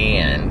sobriety,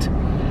 and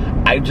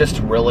I just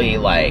really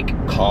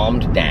like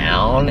calmed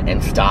down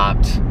and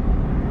stopped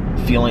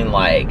feeling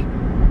like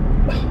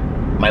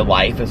my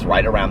life is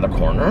right around the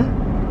corner.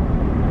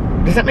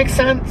 Does that make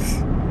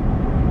sense?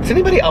 Does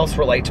anybody else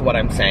relate to what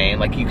I'm saying?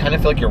 Like, you kind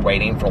of feel like you're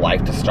waiting for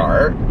life to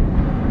start.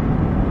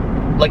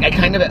 Like, I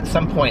kind of at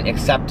some point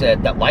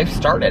accepted that life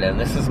started and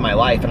this is my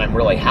life, and I'm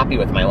really happy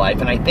with my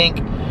life. And I think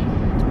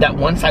that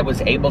once I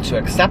was able to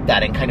accept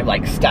that and kind of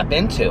like step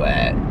into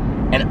it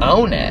and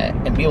own it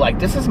and be like,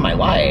 this is my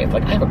life,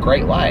 like I have a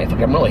great life, like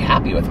I'm really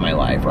happy with my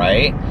life,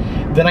 right?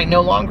 Then I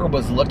no longer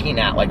was looking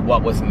at like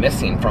what was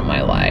missing from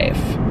my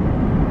life,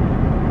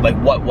 like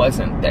what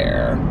wasn't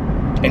there.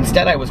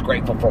 Instead, I was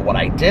grateful for what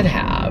I did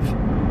have,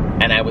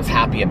 and I was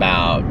happy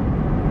about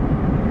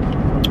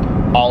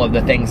all of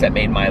the things that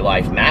made my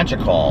life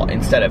magical,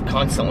 instead of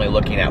constantly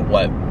looking at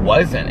what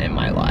wasn't in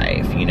my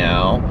life, you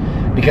know?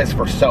 Because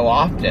for so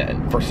long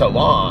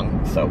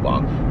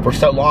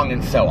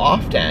and so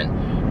often,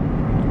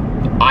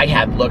 I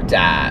had looked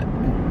at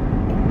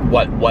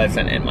what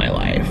wasn't in my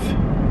life,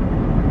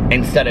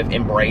 instead of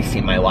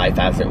embracing my life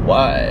as it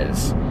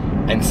was,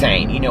 and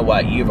saying, you know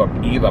what, you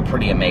have a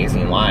pretty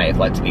amazing life,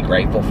 let's be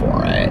grateful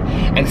for it.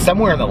 And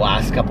somewhere in the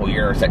last couple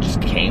years, that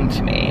just came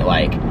to me,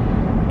 like,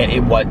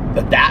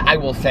 that I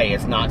will say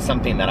is not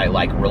something that I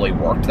like really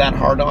worked that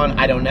hard on.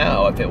 I don't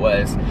know if it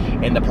was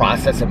in the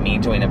process of me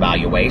doing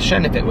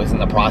evaluation, if it was in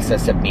the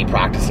process of me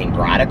practicing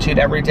gratitude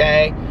every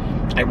day.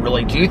 I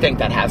really do think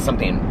that has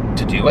something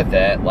to do with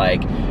it.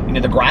 Like, you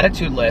know, the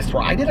gratitude list,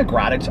 where I did a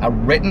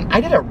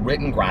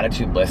written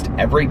gratitude list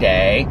every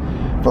day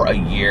for a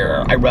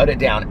year. I wrote it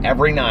down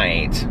every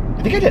night.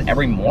 I think I did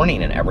every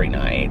morning and every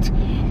night.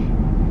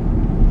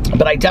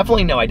 But I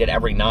definitely know I did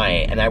every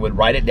night, and I would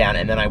write it down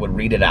and then I would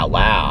read it out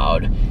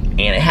loud. And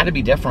it had to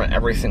be different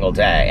every single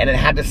day. And it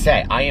had to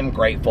say, I am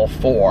grateful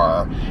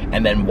for,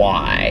 and then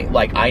why.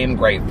 Like, I am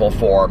grateful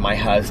for my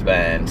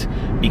husband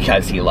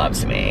because he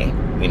loves me,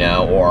 you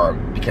know, or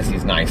because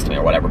he's nice to me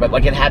or whatever. But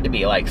like, it had to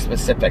be like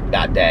specific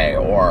that day.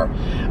 Or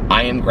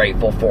I am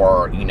grateful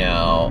for, you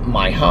know,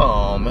 my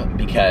home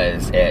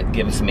because it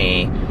gives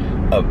me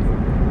a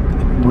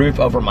roof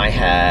over my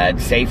head,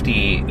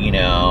 safety, you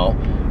know,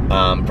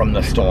 from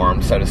the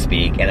storm, so to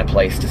speak, and a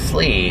place to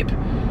sleep.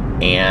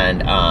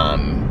 And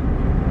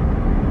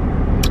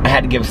I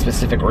had to give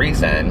specific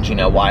reasons, you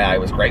know, why I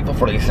was grateful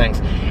for these things.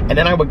 And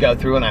then I would go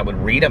through and I would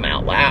read them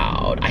out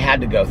loud. I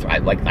had to go through,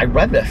 I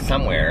read this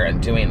somewhere and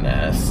doing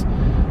this.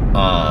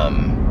 I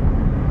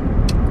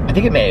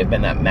think it may have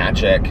been that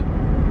magic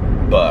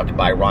book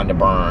by Rhonda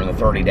Byrne, The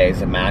 30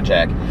 Days of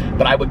Magic.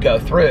 But I would go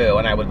through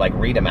and I would like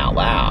read them out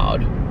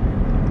loud.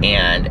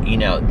 And, you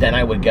know, then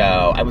I would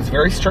go, I was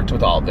very strict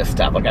with all of this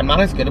stuff. Like, I'm not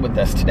as good with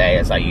this today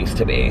as I used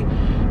to be.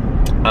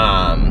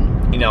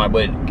 You know, I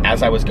would,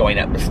 as I was going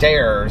up the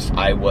stairs,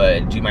 I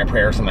would do my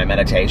prayers and my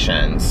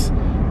meditations,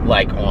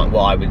 like on,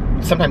 well, I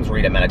would sometimes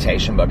read a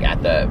meditation book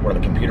at where the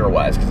computer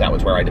was, because that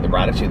was where I did the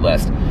gratitude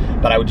list.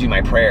 But I would do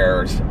my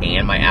prayers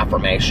and my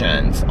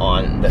affirmations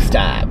on the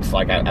steps.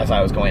 Like, as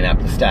I was going up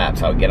the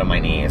steps, I would get on my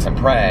knees and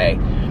pray.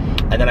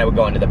 And then I would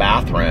go into the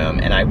bathroom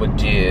and I would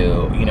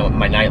do, you know,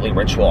 my nightly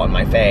ritual on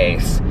my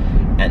face.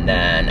 And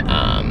then,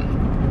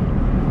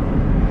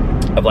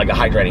 of like a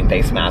hydrating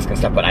face mask and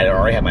stuff, but I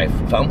already had my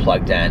phone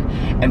plugged in.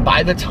 And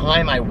by the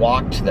time I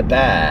walked to the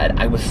bed,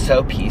 I was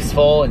so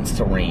peaceful and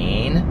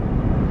serene.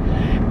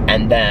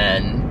 And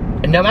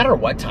then, no matter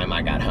what time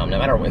I got home, no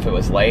matter if it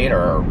was late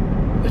or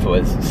if it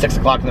was 6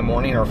 o'clock in the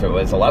morning or if it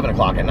was 11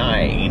 o'clock at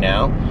night, you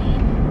know,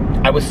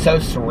 I was so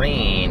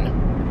serene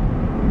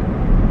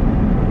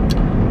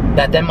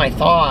that then my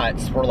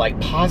thoughts were like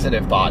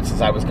positive thoughts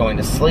as I was going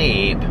to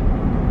sleep.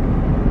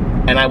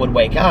 And I would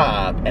wake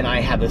up, and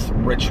I had this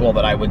ritual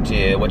that I would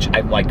do, which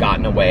I've like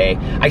gotten away.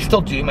 I still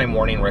do my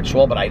morning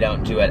ritual, but I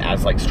don't do it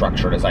as like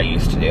structured as I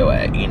used to do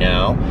it, you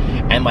know?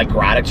 And like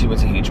gratitude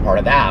was a huge part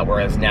of that,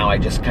 whereas now I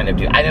just kind of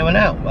do, I don't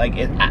know, like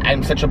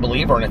I'm such a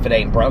believer, and if it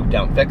ain't broke,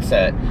 don't fix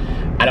it.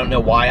 I don't know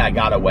why I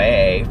got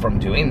away from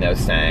doing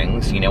those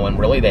things, you know, and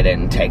really they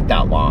didn't take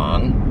that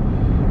long.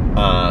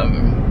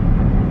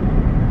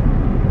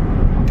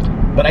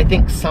 But I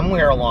think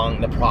somewhere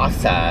along the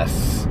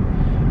process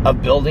of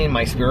building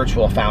my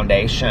spiritual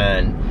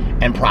foundation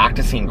and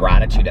practicing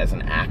gratitude as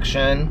an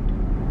action,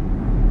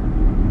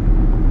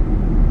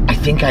 I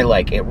think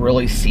it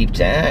really seeped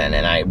in,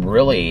 and I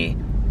really,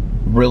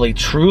 really,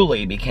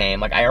 truly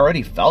became, like, I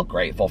already felt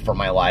grateful for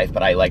my life,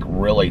 but I, like,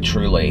 really,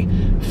 truly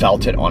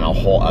felt it on a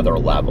whole other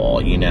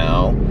level, you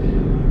know?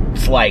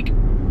 It's like, I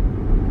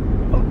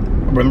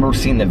remember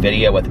seeing the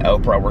video with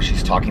Oprah where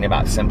she's talking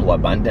about simple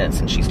abundance,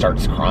 and she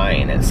starts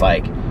crying. It's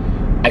like,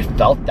 I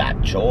felt that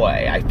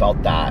joy. I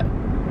felt that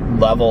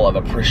level of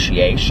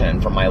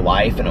appreciation for my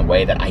life in a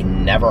way that I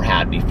never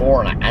had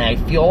before. And I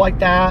feel like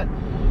that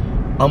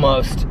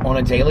almost on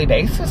a daily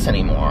basis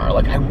anymore.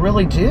 Like, I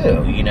really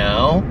do, you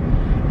know?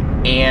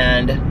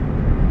 And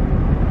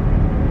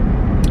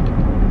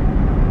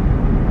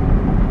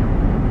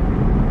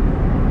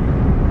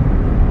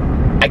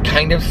I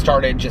kind of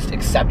started just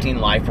accepting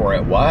life where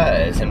it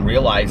was and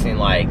realizing,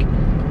 like,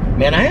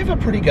 man, I have a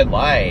pretty good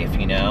life,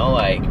 you know?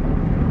 Like,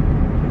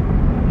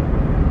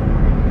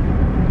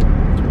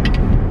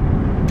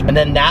 and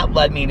then that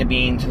led me to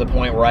being to the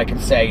point where I could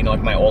say, you know,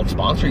 like my old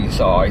sponsor used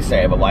to always say,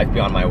 I have a life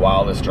beyond my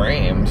wildest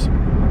dreams.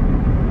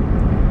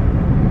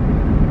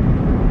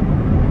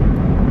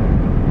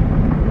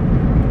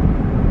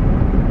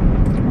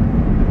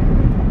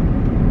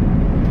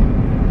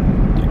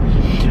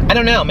 I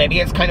don't know, maybe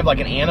it's kind of like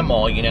an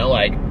animal, you know,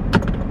 like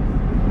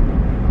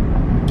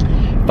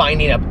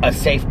finding a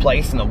safe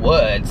place in the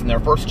woods, and their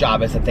first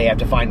job is that they have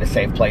to find a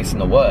safe place in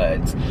the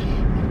woods.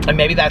 And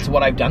maybe that's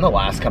what I've done the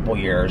last couple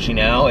years, you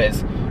know,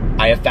 is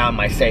I have found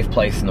my safe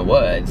place in the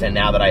woods. And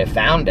now that I have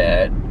found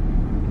it,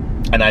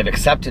 and I've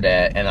accepted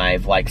it, and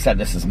I've, like, said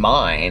this is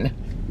mine,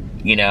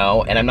 you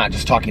know, and I'm not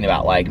just talking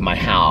about, like, my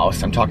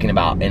house. I'm talking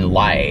about in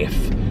life,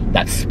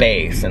 that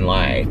space in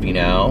life, you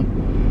know.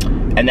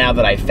 And now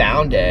that I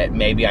found it,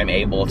 maybe I'm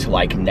able to,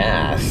 like,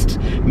 nest.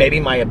 Maybe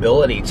my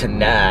ability to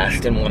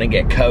nest and want to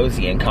get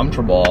cozy and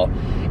comfortable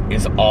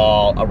is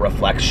all a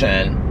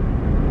reflection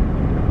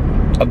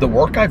of the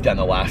work I've done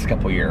the last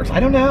couple years. I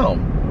don't know.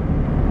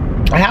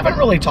 I haven't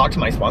really talked to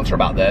my sponsor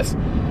about this.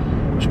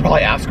 I should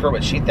probably ask her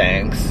what she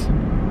thinks.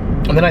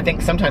 And then I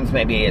think sometimes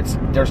maybe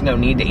there's no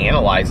need to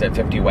analyze it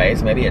 50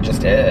 ways. Maybe it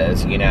just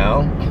is, you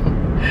know?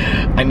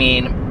 I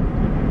mean,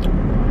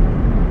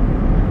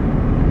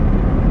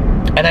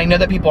 And I know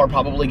that people are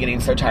probably getting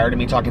so tired of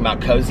me talking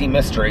about cozy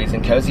mysteries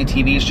and cozy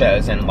TV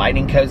shows and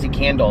lighting cozy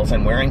candles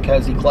and wearing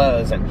cozy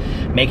clothes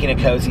and making a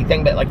cozy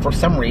thing. But like for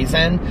some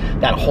reason,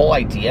 that whole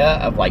idea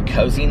of like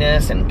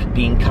coziness and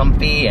being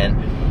comfy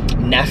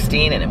and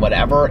nesting and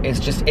whatever is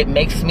just, it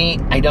makes me,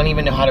 I don't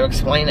even know how to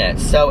explain it,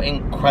 so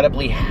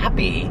incredibly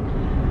happy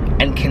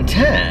and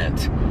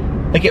content.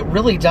 Like it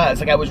really does.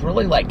 Like I was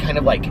really like kind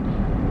of like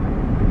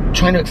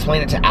trying to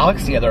explain it to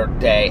Alex the other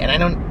day, and I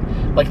don't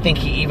like think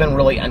he even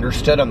really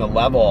understood on the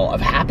level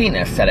of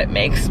happiness that it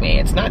makes me.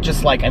 It's not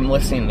just like I'm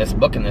listening to this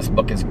book and this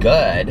book is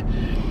good.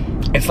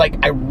 It's like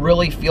I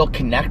really feel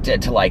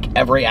connected to like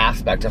every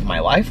aspect of my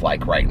life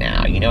like right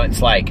now. You know,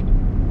 it's like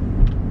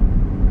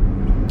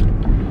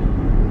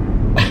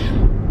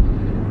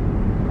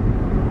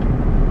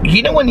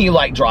you know when you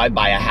like drive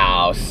by a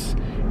house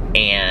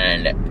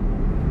and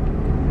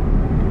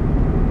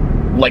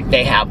like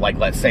they have like,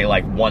 let's say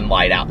like one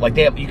light out, like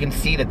they have, you can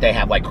see that they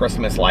have like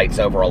Christmas lights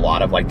over a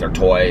lot of like their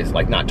toys,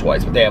 like not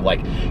toys, but they have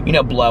like, you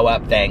know, blow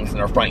up things in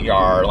their front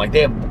yard. Like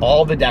they have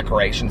all the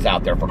decorations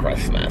out there for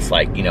Christmas,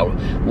 like, you know,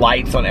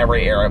 lights on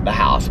every area of the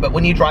house. But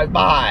when you drive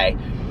by,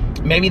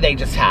 maybe they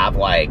just have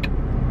like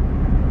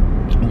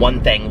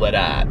one thing lit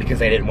up because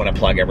they didn't want to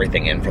plug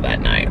everything in for that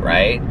night,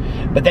 right?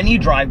 But then you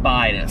drive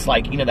by and it's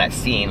like, you know, that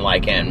scene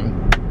like in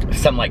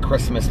some like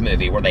Christmas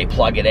movie where they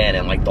plug it in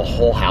and like the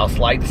whole house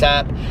lights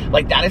up.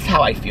 Like that is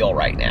how I feel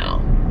right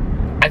now.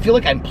 I feel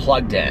like I'm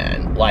plugged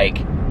in like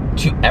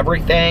to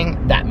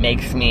everything that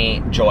makes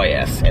me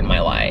joyous in my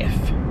life.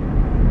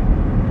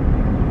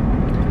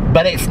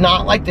 But it's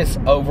not like this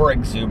over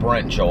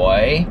exuberant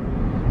joy.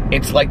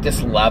 It's like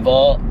this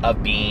level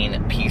of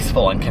being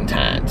peaceful and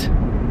content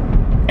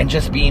and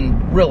just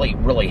being really,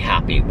 really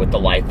happy with the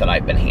life that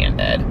I've been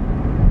handed.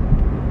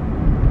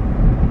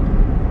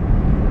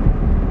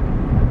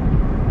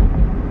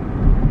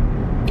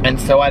 And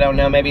so I don't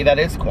know, maybe that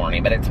is corny,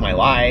 but it's my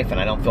life,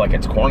 and I don't feel like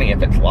it's corny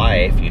if it's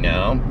life, you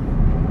know?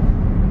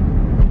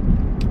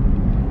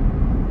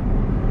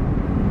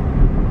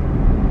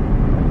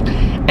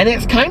 And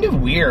it's kind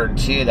of weird,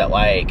 too, that,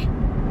 like,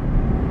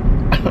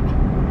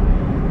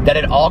 that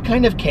it all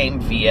kind of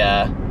came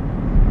via,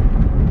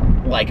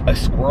 like, a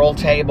squirrel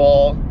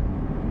table.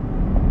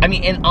 I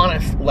mean, and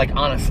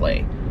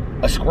honestly,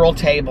 a squirrel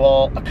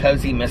table, a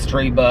cozy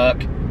mystery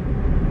book,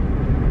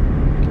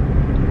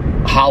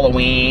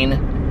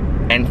 Halloween,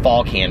 and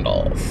fall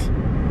candles.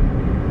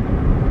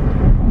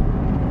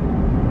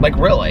 Like,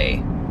 really?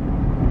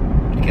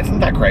 Like, isn't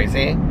that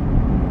crazy?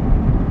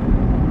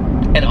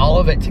 And all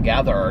of it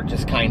together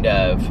just kind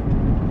of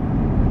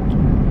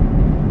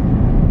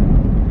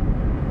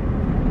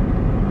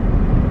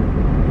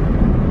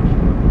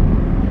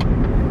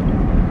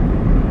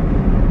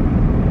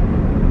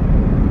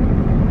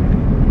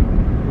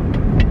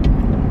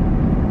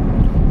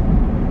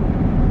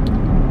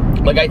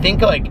like, I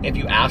think, like, if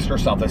you ask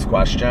yourself this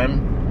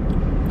question,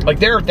 like,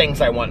 there are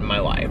things I want in my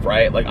life,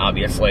 right? Like,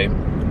 obviously,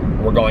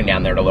 we're going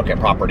down there to look at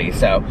property.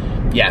 So,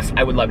 yes,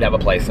 I would love to have a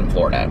place in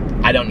Florida.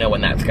 I don't know when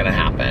that's going to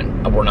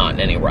happen. We're not in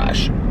any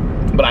rush.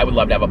 But I would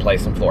love to have a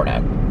place in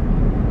Florida.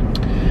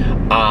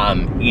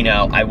 You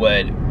know, I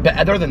would. But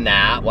other than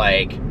that,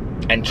 like,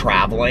 and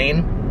traveling,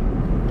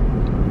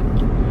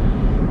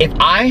 if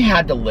I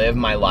had to live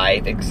my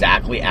life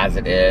exactly as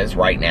it is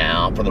right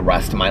now for the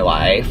rest of my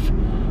life,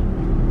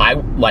 I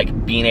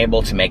like being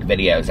able to make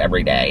videos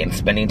every day and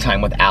spending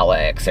time with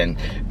Alex and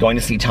going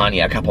to see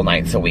Tanya a couple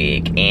nights a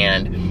week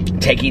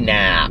and taking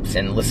naps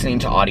and listening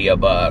to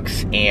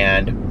audiobooks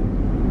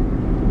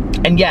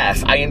and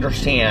yes, I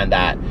understand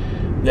that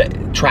the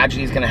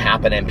tragedy is going to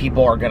happen and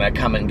people are going to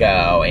come and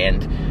go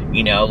and,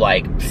 you know,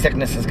 like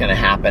sickness is going to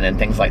happen and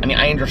things like, I mean,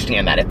 I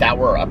understand that if that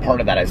were a part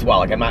of that as well.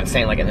 Like, I'm not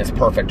saying like in this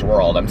perfect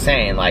world, I'm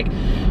saying like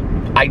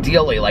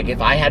ideally, like,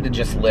 if I had to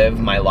just live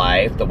my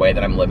life the way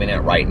that I'm living it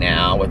right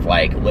now with,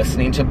 like,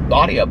 listening to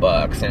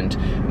audiobooks and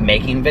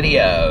making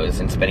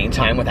videos and spending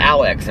time with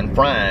Alex and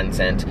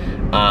friends and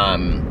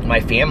my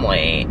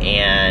family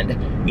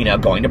and, you know,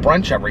 going to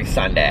brunch every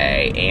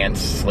Sunday and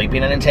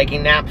sleeping in and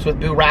taking naps with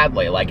Boo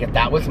Radley, like, if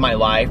that was my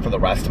life for the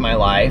rest of my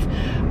life,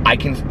 I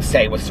can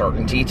say with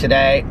certainty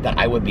today that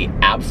I would be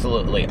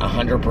absolutely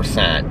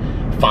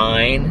 100%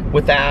 fine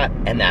with that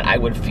and that I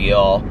would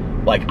feel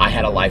like I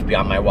had a life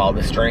beyond my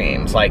wildest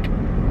dreams. Like,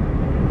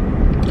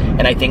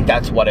 and I think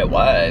that's what it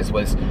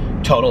was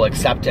total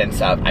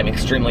acceptance of, I'm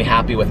extremely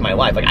happy with my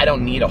life. Like, I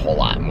don't need a whole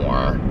lot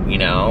more, you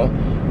know?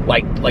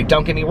 Like,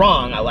 don't get me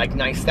wrong, I like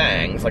nice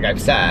things, like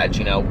I've said,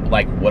 you know,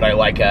 like, would I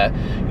like a,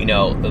 you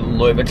know,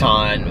 Louis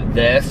Vuitton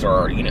this,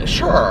 or, you know,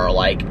 sure,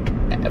 like,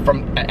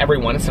 from every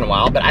once in a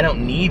while, but I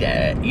don't need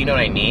it, you know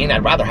what I mean?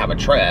 I'd rather have a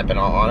trip, in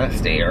all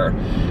honesty, or,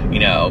 you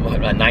know,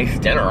 a nice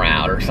dinner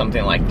out, or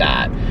something like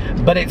that.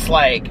 But it's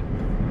like,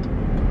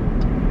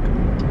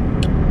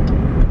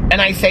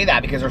 and I say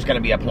that because there's going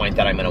to be a point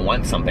that I'm going to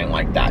want something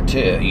like that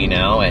too, you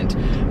know?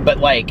 But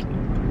like,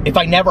 if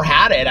I never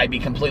had it, I'd be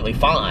completely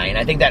fine.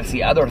 I think that's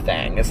the other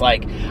thing. It's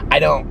like, I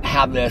don't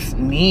have this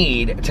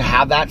need to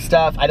have that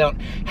stuff. I don't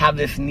have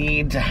this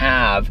need to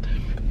have,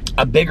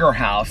 a bigger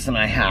house than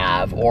I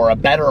have, or a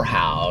better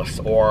house,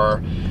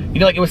 or, you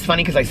know, like, it was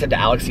funny because I said to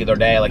Alex the other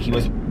day, like,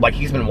 he's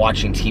been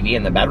watching TV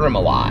in the bedroom a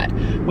lot.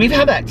 We've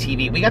had that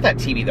TV, we got that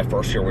TV the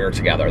first year we were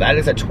together. That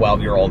is a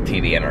 12-year-old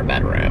TV in our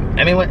bedroom.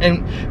 I mean,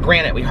 and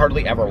granted, we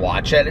hardly ever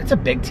watch it. It's a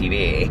big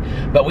TV,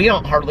 but we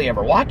don't hardly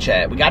ever watch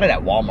it. We got it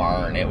at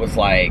Walmart, and it was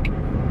like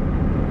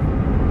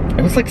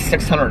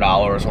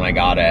 $600 when I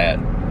got it.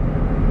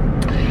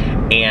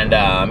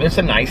 And it's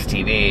a nice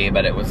TV,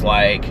 but it was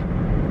like,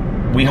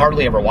 we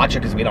hardly ever watch it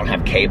because we don't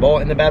have cable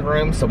in the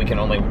bedroom, so we can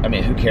only, I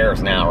mean, who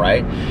cares now,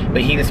 right?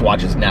 But he just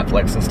watches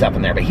Netflix and stuff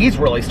in there. But he's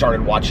really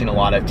started watching a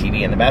lot of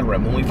TV in the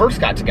bedroom. When we first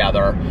got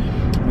together,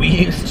 we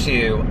used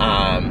to,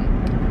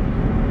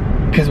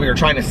 because we were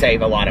trying to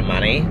save a lot of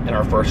money in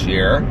our first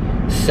year,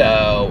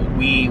 so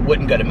we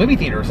wouldn't go to movie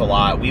theaters a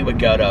lot. We would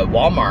go to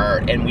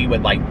Walmart, and we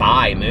would, like,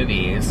 buy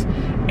movies.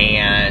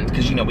 And,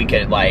 because, you know, we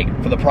could,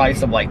 like, for the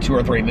price of, like, 2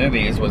 or 3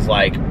 movies was,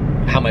 like,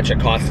 how much it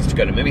costs us to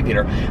go to movie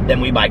theater.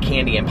 Then we buy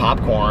candy and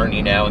popcorn,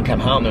 you know, and come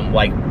home, and,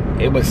 like,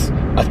 it was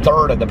a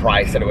third of the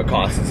price that it would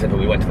cost us if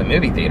we went to the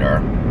movie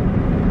theater.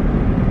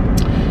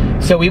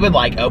 So we would,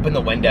 like, open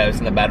the windows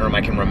in the bedroom,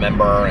 I can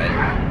remember,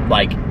 and,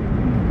 like,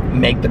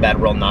 make the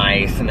bed real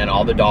nice, and then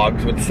all the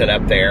dogs would sit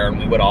up there, and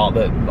we would all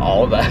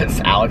of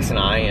us, Alex and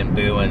I and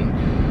Boo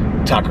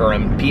and Tucker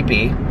and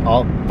Pee-Pee,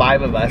 all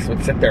 5 of us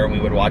would sit there and we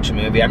would watch a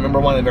movie. I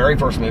remember one of the very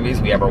first movies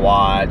we ever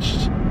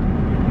watched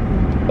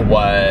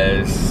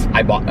was,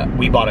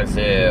 we bought a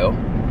zoo.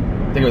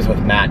 I think it was with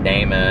Matt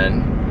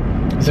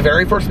Damon. It was the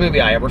very first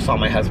movie I ever saw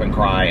my husband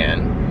cry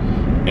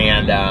in.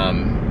 And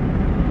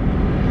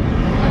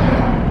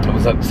it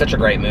was such a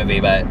great movie,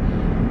 but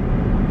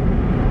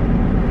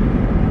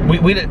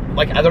we did,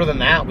 like, other than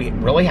that, we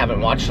really haven't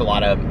watched a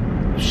lot of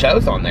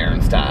shows on there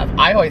and stuff.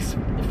 I always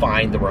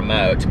find the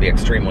remote to be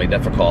extremely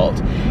difficult.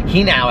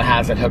 He now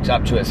has it hooked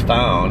up to his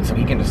phone, so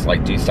he can just,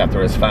 like, do stuff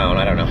through his phone.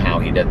 I don't know how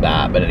he did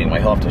that, but anyway,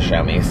 he'll have to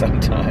show me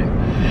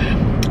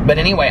sometime. But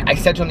anyway, I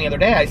said to him the other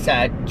day, I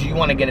said, do you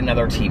want to get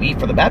another TV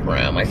for the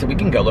bedroom? I said, we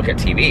can go look at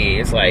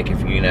TVs, like,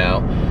 if, you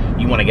know,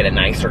 you want to get a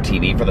nicer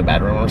TV for the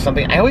bedroom or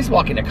something. I always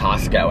walk into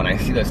Costco and I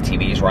see those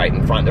TVs right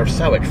in front. They're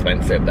so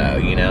expensive, though,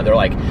 you know. They're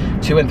like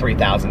 $2,000 and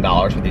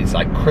 $3,000 with these,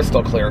 like,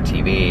 crystal clear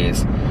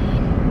TVs.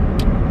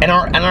 And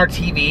our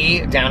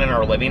TV down in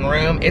our living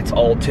room, it's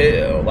old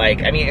too.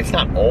 Like, I mean, it's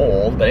not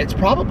old, but it's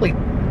probably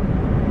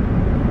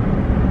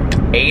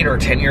 8 or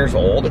 10 years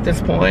old at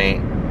this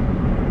point.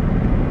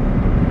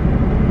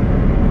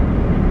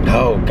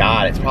 Oh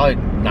God, it's probably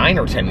 9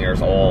 or 10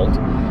 years old.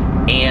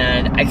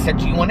 And I said,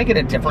 do you want to get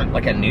a different,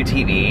 like, a new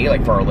TV,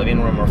 like, for our living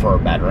room or for our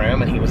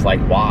bedroom? And he was like,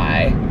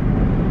 why?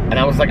 And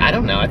I was like, I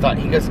don't know. I thought,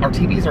 he goes, our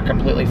TVs are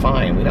completely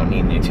fine. We don't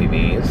need new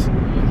TVs.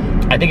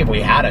 I think if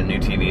we had a new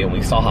TV and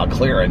we saw how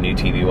clear a new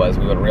TV was,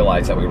 we would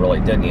realize that we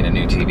really did need a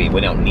new TV. We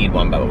don't need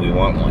one, but we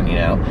want one, you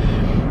know?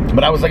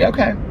 But I was like,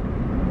 okay.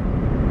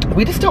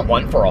 We just don't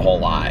want for a whole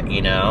lot,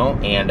 you know?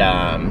 And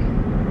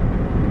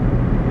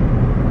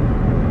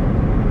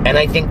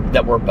I think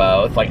that we're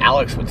both, like,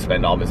 Alex would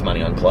spend all of his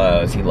money on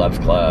clothes. He loves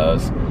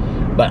clothes.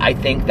 But I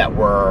think that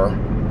we're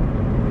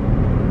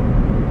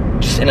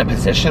just in a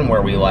position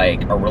where we,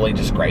 like, are really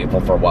just grateful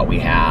for what we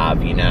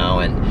have, you know?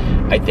 And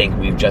I think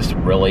we've just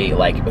really,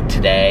 like,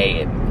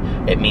 today,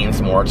 it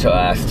means more to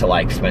us to,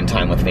 like, spend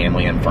time with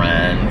family and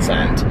friends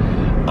and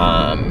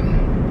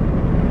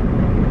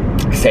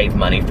save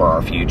money for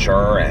our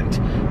future and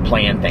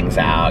plan things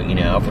out, you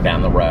know, for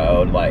down the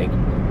road, like.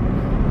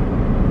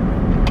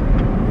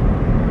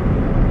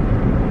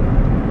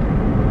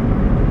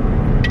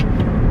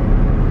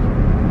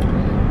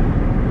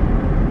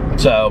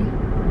 So,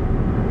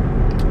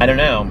 I don't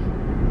know.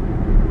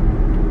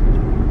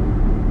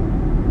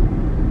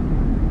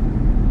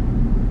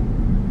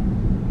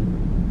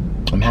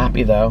 I'm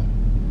happy though.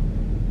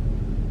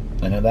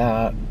 I know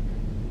that.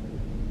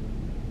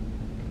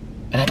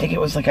 And I think it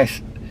was like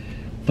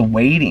the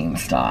waiting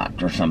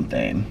stopped or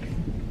something.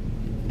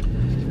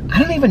 I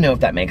don't even know if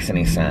that makes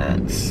any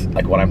sense,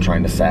 like what I'm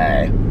trying to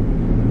say.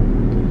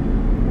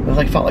 It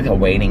like felt like a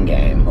waiting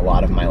game a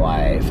lot of my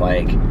life,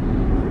 like.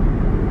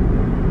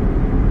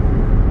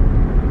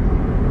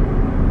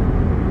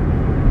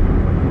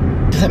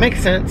 Does that make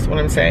sense, what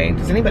I'm saying?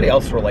 Does anybody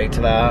else relate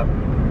to that?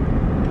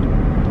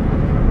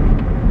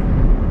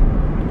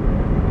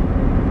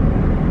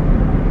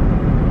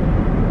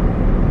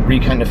 Where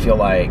you kind of feel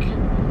like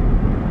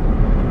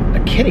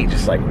a kitty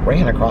just like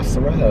ran across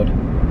the road.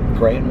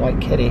 Gray and white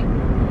kitty.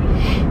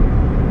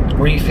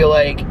 Where you feel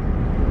like,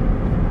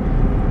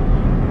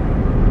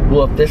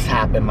 well, if this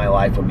happened, my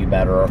life would be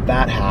better. Or if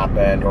that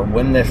happened, or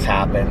when this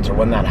happens, or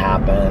when that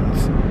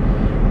happens.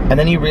 And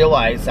then you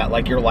realize that,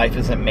 like, your life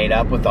isn't made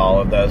up with all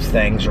of those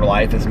things. Your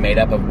life is made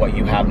up of what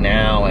you have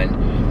now.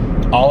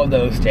 And all of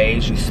those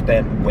days you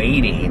spent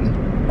waiting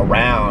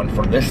around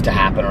for this to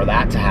happen or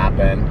that to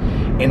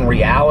happen, in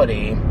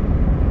reality,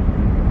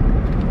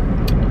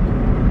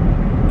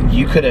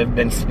 you could have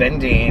been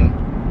spending,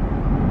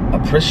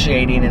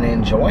 appreciating and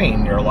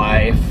enjoying your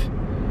life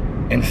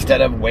instead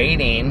of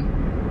waiting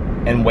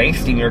and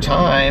wasting your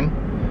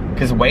time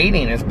Because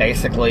waiting is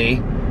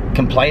basically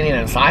complaining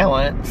in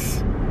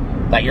silence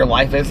that your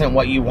life isn't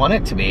what you want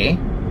it to be,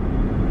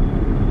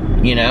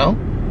 you know?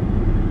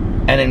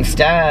 And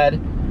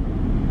instead,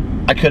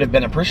 I could have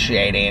been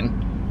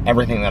appreciating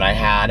everything that I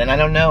had. And I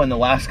don't know, in the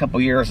last couple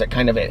years,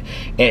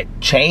 it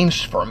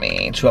changed for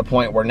me to a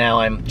point where now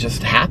I'm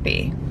just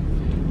happy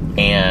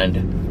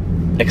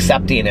and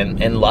accepting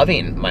and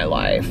loving my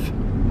life.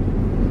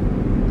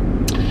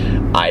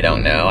 I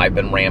don't know. I've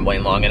been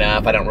rambling long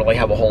enough. I don't really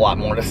have a whole lot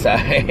more to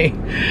say.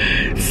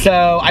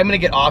 So I'm going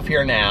to get off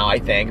here now, I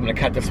think. I'm going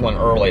to cut this one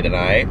early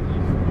tonight.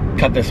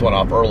 Cut this one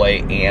off early.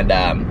 And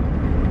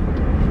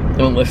I'm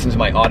going to listen to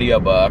my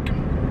audiobook,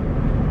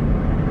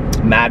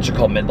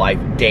 Magical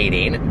Midlife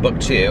Dating, Book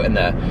 2, in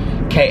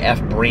the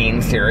K.F.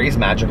 Breen series,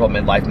 Magical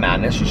Midlife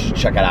Madness. You should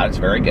check it out. It's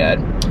very good.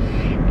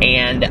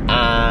 And,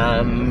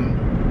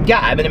 yeah,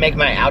 I'm going to make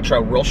my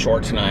outro real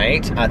short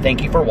tonight.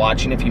 Thank you for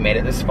watching if you made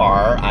it this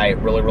far. I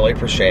really, really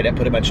appreciate it.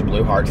 Put a bunch of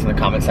blue hearts in the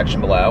comment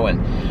section below.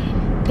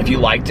 And if you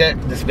liked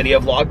it, this video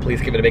vlog, please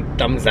give it a big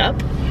thumbs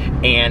up.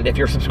 And if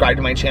you're subscribed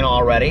to my channel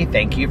already,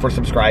 thank you for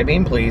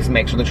subscribing. Please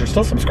make sure that you're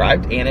still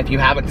subscribed. And if you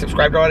haven't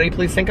subscribed already,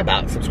 please think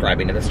about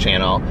subscribing to this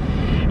channel.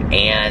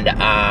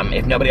 And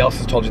if nobody else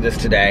has told you this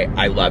today,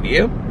 I love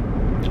you.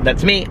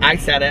 That's me. I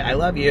said it. I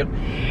love you.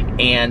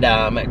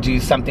 And do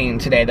something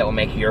today that will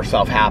make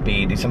yourself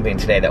happy. Do something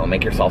today that will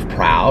make yourself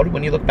proud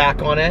when you look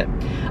back on it.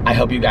 I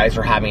hope you guys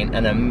are having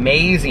an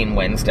amazing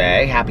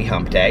Wednesday. Happy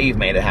hump day. You've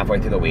made it halfway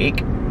through the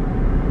week.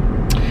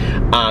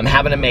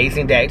 Have an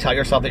amazing day. Tell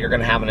yourself that you're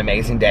going to have an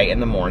amazing day in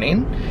the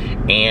morning.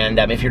 And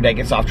if your day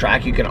gets off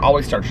track, you can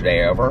always start your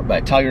day over.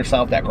 But tell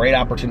yourself that great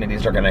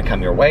opportunities are going to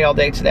come your way all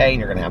day today. And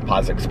you're going to have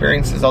positive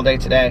experiences all day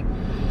today.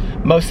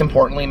 Most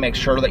importantly, make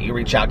sure that you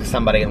reach out to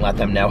somebody and let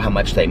them know how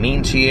much they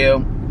mean to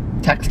you.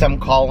 Text them,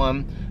 call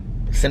them,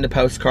 send a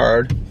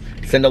postcard,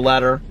 send a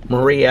letter,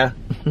 Maria.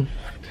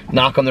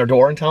 Knock on their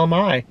door and tell them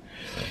hi.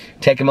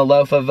 Take them a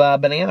loaf of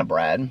banana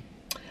bread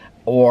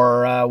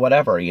or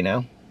whatever, you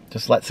know.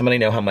 Just let somebody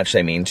know how much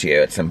they mean to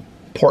you. It's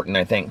important,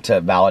 I think,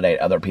 to validate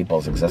other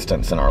people's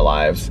existence in our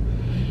lives.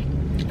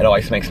 It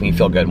always makes me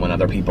feel good when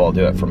other people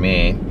do it for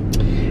me.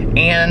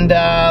 And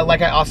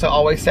like I also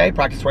always say,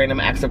 practice random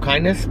acts of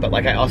kindness. But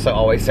like I also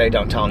always say,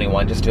 don't tell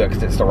anyone. Just do it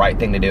because it's the right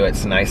thing to do.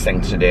 It's a nice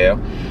thing to do.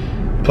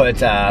 Put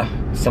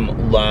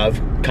some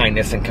love,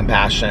 kindness, and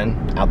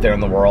compassion out there in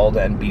the world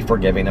and be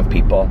forgiving of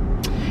people.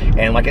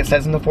 And like it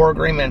says in the 4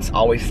 agreements,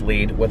 always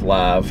lead with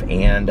love.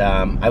 And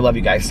I love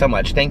you guys so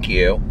much. Thank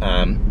you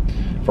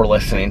for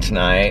listening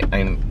tonight.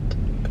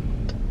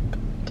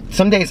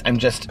 Some days I'm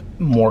just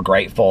more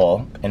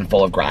grateful and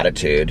full of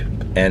gratitude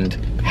and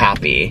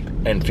happy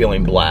and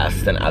feeling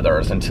blessed than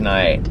others. And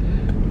tonight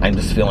I'm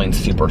just feeling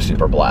super,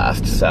 super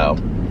blessed. So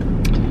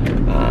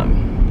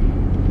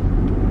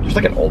there's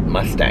like an old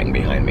Mustang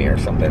behind me or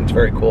something. It's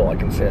very cool. I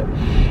can see it.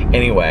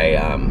 Anyway,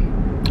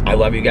 I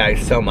love you guys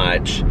so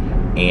much.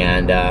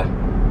 And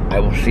I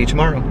will see you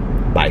tomorrow.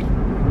 Bye.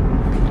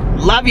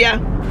 Love ya.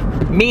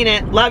 Mean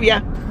it. Love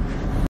ya.